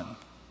Hebrews 11.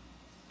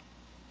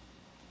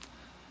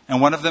 And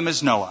one of them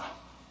is Noah,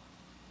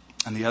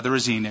 and the other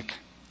is Enoch,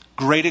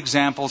 Great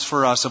examples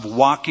for us of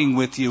walking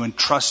with you and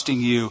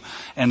trusting you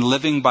and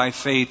living by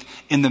faith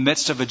in the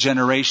midst of a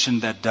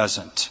generation that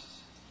doesn't.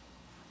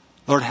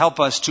 Lord, help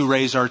us to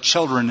raise our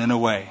children in a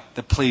way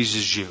that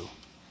pleases you.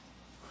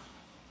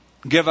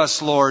 Give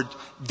us, Lord,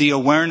 the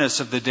awareness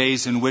of the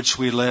days in which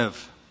we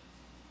live.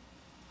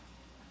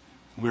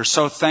 We're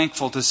so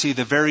thankful to see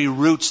the very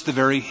roots, the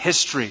very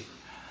history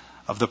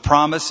of the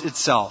promise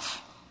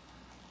itself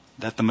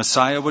that the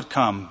Messiah would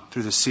come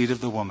through the seed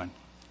of the woman.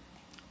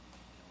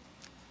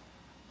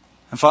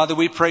 And Father,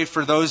 we pray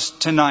for those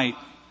tonight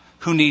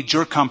who need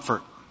your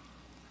comfort.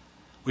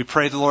 We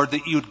pray, the Lord,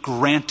 that you'd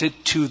grant it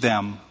to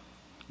them.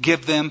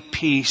 Give them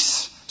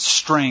peace,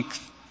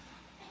 strength.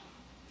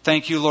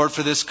 Thank you, Lord,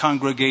 for this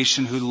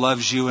congregation who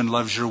loves you and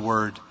loves your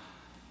word.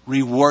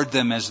 Reward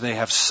them as they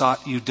have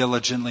sought you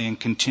diligently and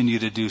continue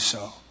to do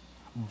so.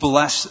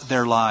 Bless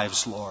their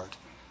lives, Lord,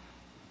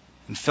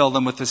 and fill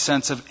them with a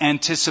sense of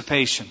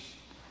anticipation.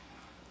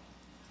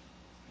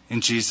 In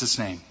Jesus'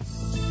 name.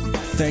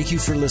 Thank you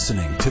for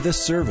listening to this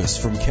service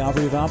from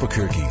Calvary of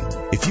Albuquerque.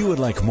 If you would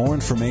like more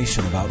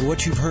information about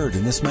what you've heard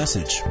in this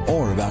message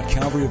or about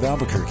Calvary of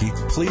Albuquerque,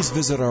 please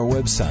visit our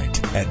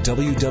website at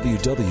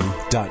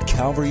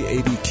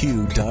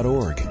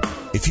www.calvaryabq.org.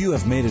 If you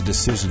have made a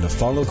decision to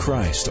follow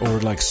Christ or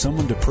would like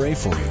someone to pray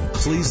for you,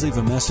 please leave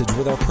a message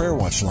with our Prayer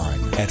Watch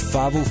line at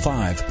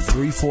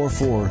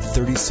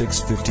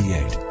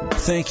 505-344-3658.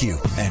 Thank you,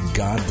 and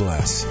God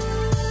bless.